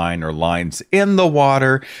drop the line or lines in the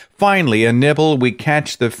water. Finally, a nibble, we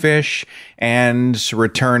catch the fish and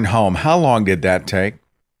return home. How long did that take?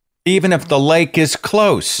 Even if the lake is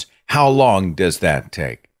close, how long does that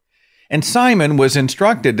take? And Simon was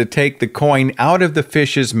instructed to take the coin out of the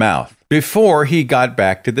fish's mouth before he got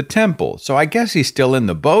back to the temple. So I guess he's still in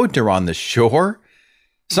the boat or on the shore.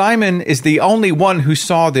 Simon is the only one who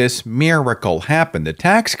saw this miracle happen. The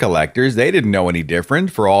tax collectors, they didn't know any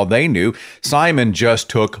different. For all they knew, Simon just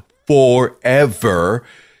took forever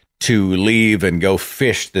to leave and go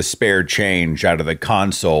fish the spare change out of the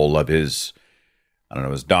console of his,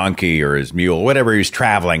 his donkey or his mule, whatever he was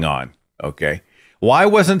traveling on. Okay. Why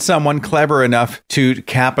wasn't someone clever enough to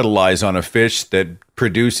capitalize on a fish that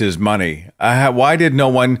produces money? Why did no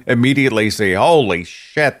one immediately say, holy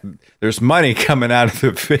shit, there's money coming out of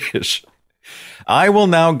the fish? I will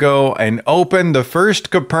now go and open the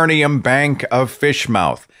first Capernaum bank of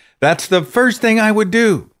fishmouth. That's the first thing I would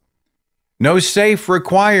do. No safe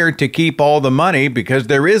required to keep all the money because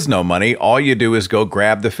there is no money. All you do is go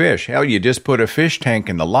grab the fish. Hell, you just put a fish tank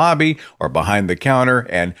in the lobby or behind the counter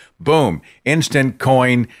and boom, instant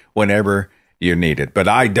coin whenever you need it. But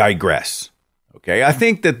I digress. Okay, I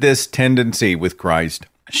think that this tendency with Christ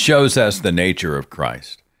shows us the nature of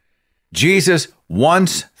Christ. Jesus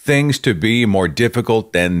wants things to be more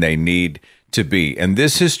difficult than they need to be. And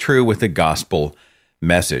this is true with the gospel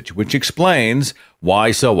message, which explains why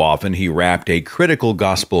so often he wrapped a critical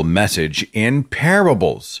gospel message in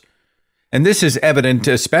parables. And this is evident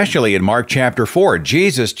especially in Mark chapter 4.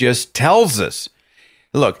 Jesus just tells us,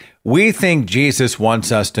 look, we think Jesus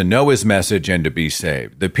wants us to know his message and to be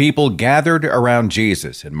saved. The people gathered around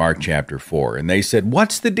Jesus in Mark chapter 4, and they said,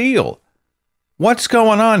 what's the deal? What's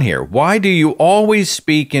going on here? Why do you always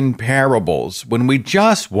speak in parables when we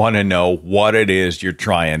just want to know what it is you're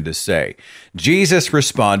trying to say? Jesus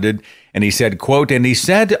responded, and he said, quote, and he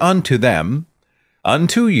said unto them,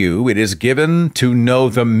 unto you it is given to know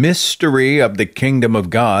the mystery of the kingdom of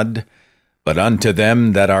God, but unto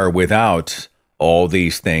them that are without, all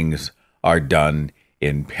these things are done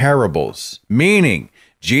in parables. Meaning,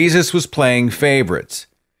 Jesus was playing favorites.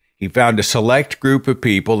 He found a select group of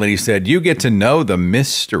people and he said, you get to know the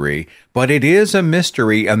mystery, but it is a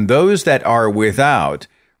mystery. And those that are without,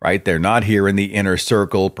 right, they're not here in the inner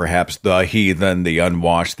circle, perhaps the heathen, the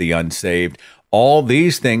unwashed, the unsaved. All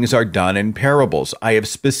these things are done in parables. I have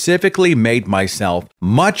specifically made myself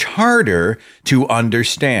much harder to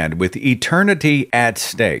understand with eternity at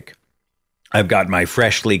stake. I've got my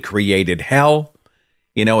freshly created hell.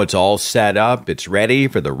 You know, it's all set up. It's ready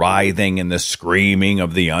for the writhing and the screaming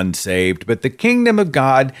of the unsaved. But the kingdom of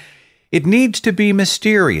God, it needs to be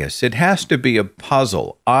mysterious. It has to be a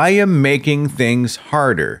puzzle. I am making things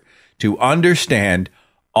harder to understand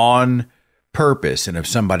on purpose. And if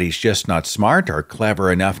somebody's just not smart or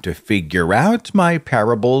clever enough to figure out my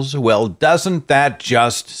parables, well, doesn't that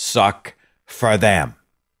just suck for them?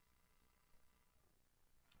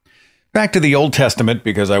 Back to the Old Testament,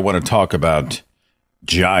 because I want to talk about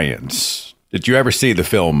giants. Did you ever see the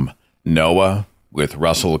film Noah with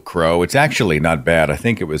Russell Crowe? It's actually not bad. I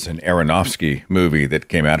think it was an Aronofsky movie that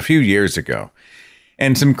came out a few years ago.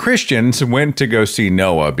 And some Christians went to go see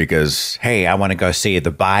Noah because, hey, I want to go see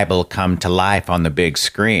the Bible come to life on the big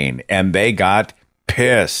screen. And they got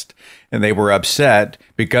pissed. And they were upset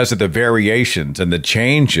because of the variations and the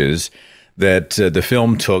changes that the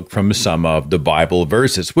film took from some of the Bible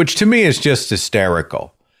verses, which to me is just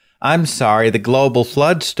hysterical. I'm sorry, the global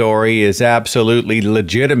flood story is absolutely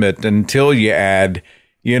legitimate until you add,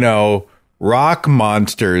 rock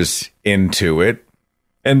monsters into it.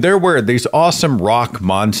 And there were these awesome rock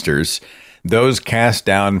monsters, those cast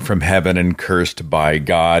down from heaven and cursed by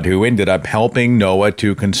God, who ended up helping Noah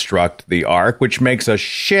to construct the ark, which makes a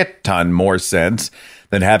shit ton more sense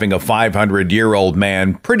than having a 500-year-old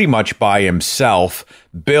man pretty much by himself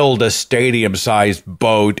build a stadium-sized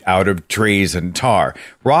boat out of trees and tar.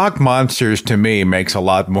 Rock monsters, to me, makes a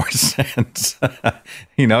lot more sense.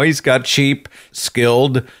 He's got cheap,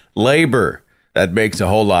 skilled labor. That makes a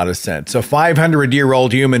whole lot of sense. So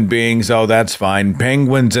 500-year-old human beings, oh, that's fine.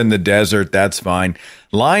 Penguins in the desert, that's fine.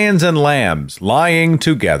 Lions and lambs lying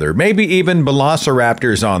together. Maybe even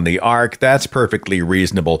velociraptors on the ark. That's perfectly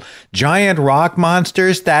reasonable. Giant rock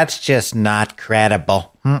monsters, that's just not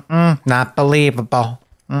credible. Not believable.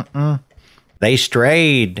 They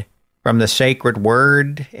strayed from the sacred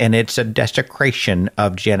word, and it's a desecration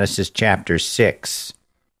of Genesis chapter 6.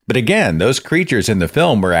 But again, those creatures in the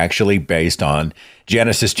film were actually based on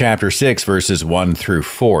Genesis chapter 6, verses 1 through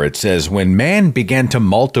 4. It says, "When man began to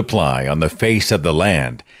multiply on the face of the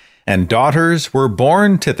land, and daughters were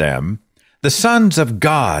born to them, the sons of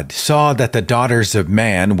God saw that the daughters of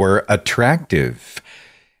man were attractive,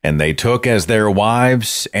 and they took as their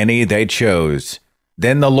wives any they chose.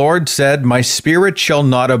 Then the Lord said, My spirit shall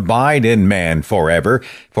not abide in man forever,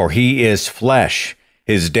 for he is flesh.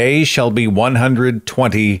 His days shall be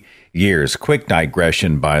 120 years. Quick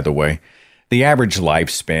digression, by the way. The average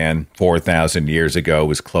lifespan 4,000 years ago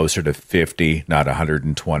was closer to 50, not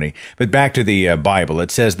 120. But back to the Bible,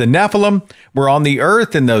 it says, the Nephilim were on the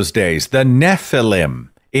earth in those days. The Nephilim,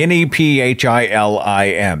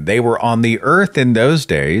 Nephilim. They were on the earth in those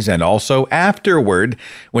days, and also afterward,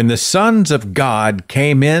 when the sons of God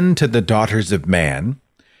came in to the daughters of man,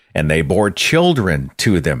 and they bore children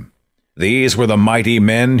to them. These were the mighty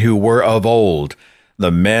men who were of old,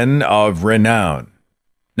 the men of renown.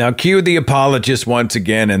 Now, cue the apologists once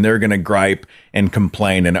again, and they're going to gripe and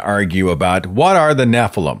complain and argue about what are the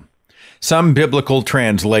Nephilim. Some biblical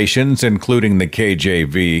translations, including the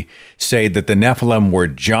KJV, say that the Nephilim were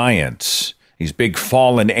giants, these big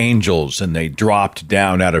fallen angels, and they dropped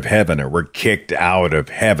down out of heaven or were kicked out of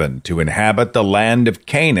heaven to inhabit the land of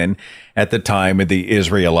Canaan at the time of the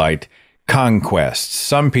Israelite conquest.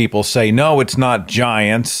 Some people say, no, it's not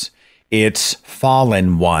giants, it's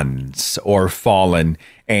fallen ones or fallen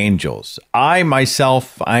angels. I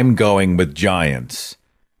myself, I'm going with giants.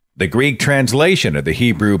 The Greek translation of the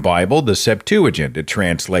Hebrew Bible, the Septuagint, it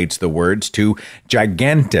translates the words to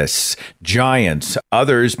gigantes, giants.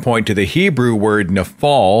 Others point to the Hebrew word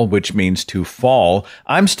nephal, which means to fall.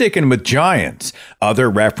 I'm sticking with giants. Other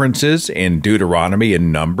references in Deuteronomy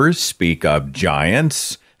and Numbers speak of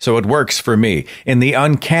giants. So it works for me. In the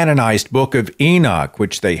uncanonized book of Enoch,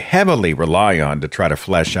 which they heavily rely on to try to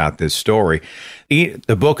flesh out this story,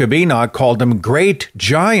 the book of Enoch called them great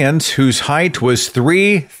giants whose height was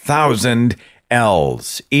 3,000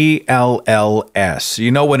 ells. E-L-L-S. You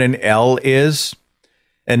know what an L is?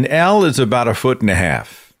 An L is about 1.5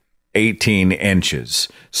 feet, 18 inches.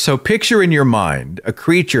 So picture in your mind a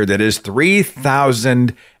creature that is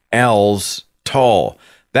 3,000 ells tall.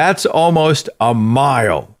 That's almost a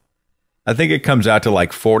mile. I think it comes out to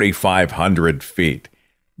like 4,500 feet.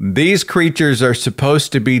 These creatures are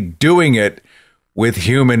supposed to be doing it with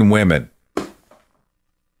human women.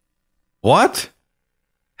 What?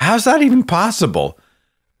 How's that even possible?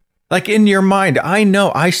 Like in your mind, I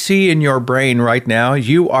know, I see in your brain right now,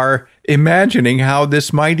 you are imagining how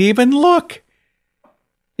this might even look.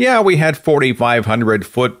 Yeah, we had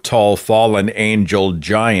 4,500-foot tall fallen angel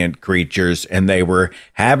giant creatures, and they were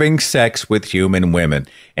having sex with human women.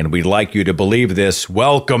 And we'd like you to believe this.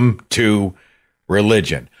 Welcome to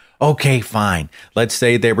religion. Okay, fine. Let's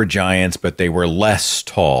say they were giants, but they were less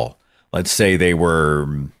tall. Let's say they were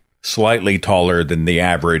slightly taller than the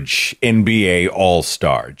average NBA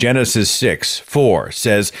All-Star. Genesis 6:4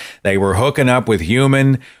 says they were hooking up with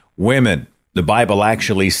human women. The Bible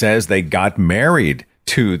actually says they got married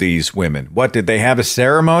to these women. What, did they have a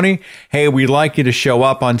ceremony? Hey, we'd like you to show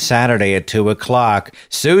up on Saturday at 2:00.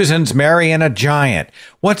 Susan's marrying a giant.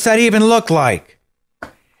 What's that even look like?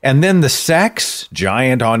 And then the sex,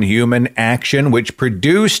 giant on human action, which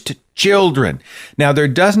produced children. Now, there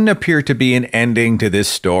doesn't appear to be an ending to this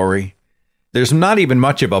story. There's not even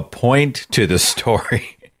much of a point to the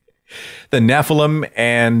story. The Nephilim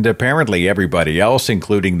and apparently everybody else,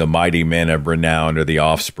 including the mighty men of renown or the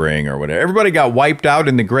offspring or whatever, everybody got wiped out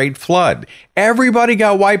in the great flood. Everybody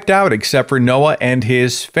got wiped out except for Noah and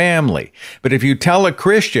his family. But if you tell a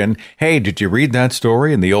Christian, hey, did you read that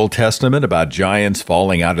story in the Old Testament about giants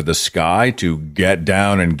falling out of the sky to get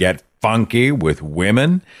down and get funky with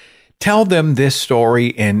women? Tell them this story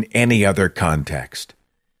in any other context.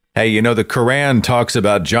 Hey, you know, the Quran talks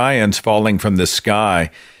about giants falling from the sky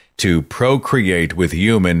to procreate with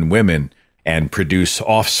human women and produce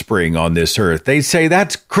offspring on this earth. They say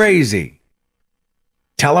that's crazy.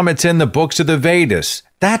 Tell them it's in the books of the Vedas.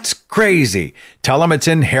 That's crazy. Tell them it's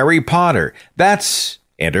in Harry Potter. That's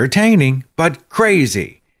entertaining, but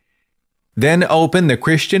crazy. Then open the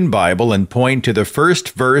Christian Bible and point to the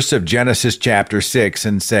first verse of Genesis chapter 6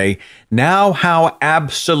 and say, now how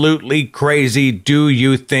absolutely crazy do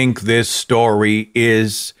you think this story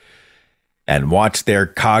is? And watch their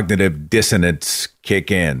cognitive dissonance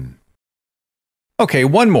kick in. Okay,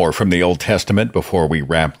 one more from the Old Testament before we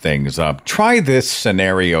wrap things up. Try this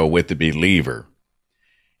scenario with the believer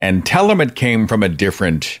and tell them it came from a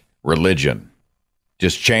different religion.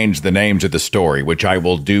 Just change the names of the story, which I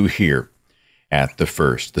will do here at the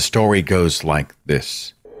first. The story goes like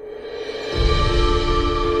this.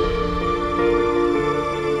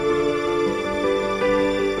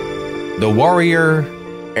 The warrior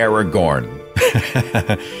Aragorn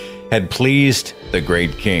had pleased the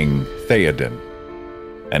great king Theoden,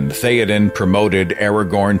 and Theoden promoted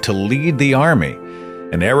Aragorn to lead the army.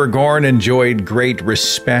 And Aragorn enjoyed great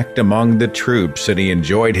respect among the troops, and he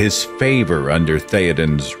enjoyed his favor under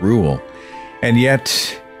Theoden's rule. And yet,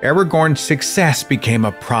 Aragorn's success became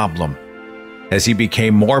a problem, as he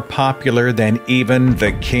became more popular than even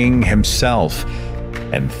the king himself,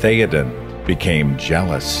 and Theoden became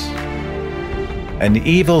jealous. An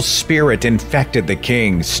evil spirit infected the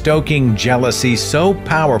king, stoking jealousy so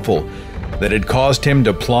powerful that it caused him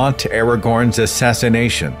to plot Aragorn's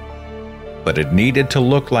assassination. But it needed to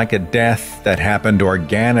look like a death that happened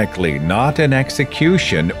organically, not an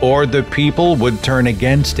execution, or the people would turn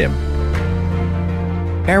against him.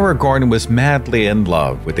 Aragorn was madly in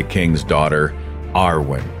love with the king's daughter,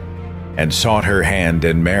 Arwen, and sought her hand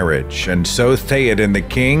in marriage, and so Theoden the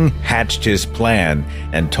king hatched his plan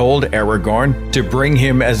and told Aragorn to bring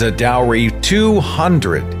him as a dowry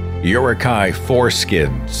 200 Uruk-hai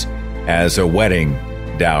foreskins as a wedding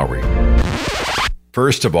dowry.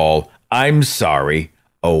 First of all, I'm sorry,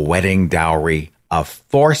 a wedding dowry of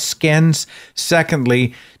foreskins?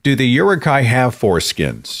 Secondly, do the Uruk-hai have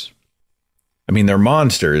foreskins? I mean, they're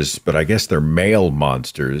monsters, but I guess they're male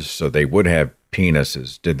monsters, so they would have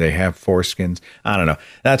penises. Did they have foreskins? I don't know.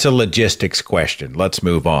 That's a logistics question. Let's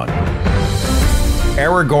move on.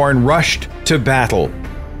 Aragorn rushed to battle,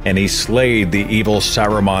 and he slayed the evil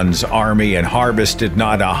Saruman's army and harvested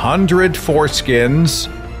not 100 foreskins,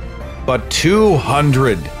 but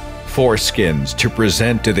 200 foreskins to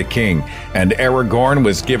present to the king, and Aragorn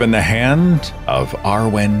was given the hand of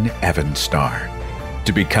Arwen Evenstar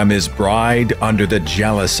to become his bride under the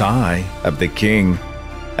jealous eye of the king,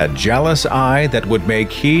 a jealous eye that would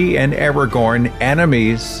make he and Aragorn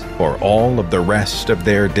enemies for all of the rest of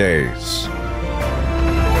their days.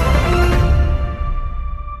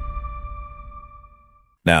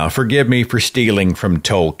 Now, forgive me for stealing from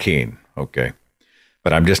Tolkien, okay?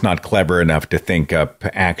 But I'm just not clever enough to think up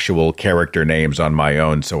actual character names on my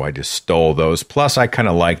own, so I just stole those. Plus, I kind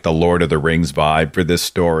of like the Lord of the Rings vibe for this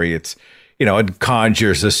story. It's, it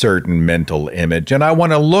conjures a certain mental image, and I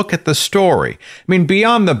want to look at the story. I mean,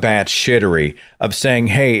 beyond the batshittery of saying,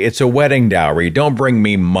 hey, it's a wedding dowry, don't bring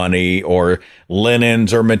me money or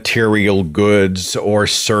linens or material goods or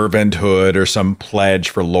servanthood or some pledge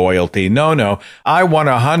for loyalty. No, I want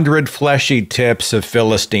 100 fleshy tips of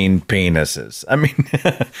Philistine penises. I mean,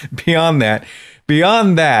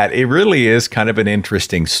 Beyond that, it really is kind of an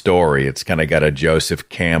interesting story. It's kind of got a Joseph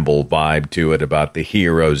Campbell vibe to it about the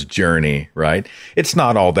hero's journey, right? It's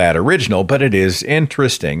not all that original, but it is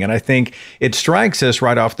interesting. And I think it strikes us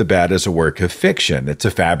right off the bat as a work of fiction. It's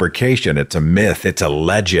a fabrication. It's a myth. It's a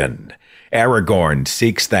legend. Aragorn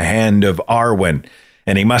seeks the hand of Arwen,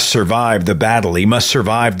 and he must survive the battle. He must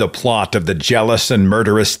survive the plot of the jealous and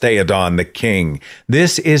murderous Theoden the king.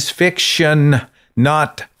 This is fiction,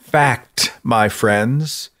 not fact, my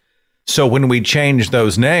friends. So when we change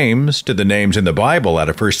those names to the names in the Bible out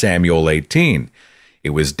of 1 Samuel 18, it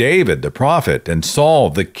was David the prophet and Saul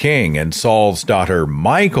the king and Saul's daughter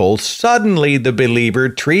Michal. Suddenly the believer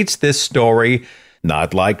treats this story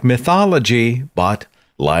not like mythology, but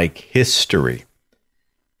like history,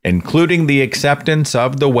 including the acceptance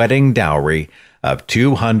of the wedding dowry of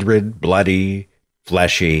 200 bloody,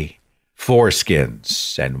 fleshy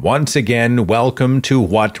foreskins. And once again, welcome to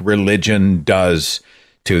what religion does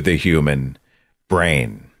to the human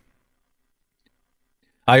brain.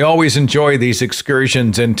 I always enjoy these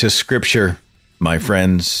excursions into Scripture, my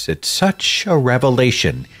friends. It's such a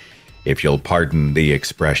revelation, if you'll pardon the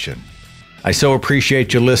expression. I so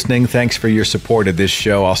appreciate you listening. Thanks for your support of this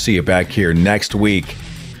show. I'll see you back here next week,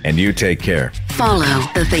 and you take care. Follow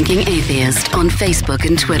The Thinking Atheist on Facebook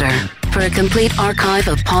and Twitter for a complete archive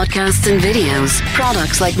of podcasts and videos,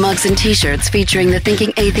 products like mugs and t-shirts featuring the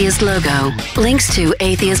Thinking Atheist logo, links to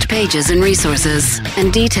atheist pages and resources,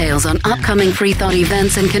 and details on upcoming free thought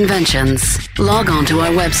events and conventions. Log on to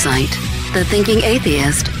our website,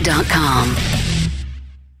 thethinkingatheist.com.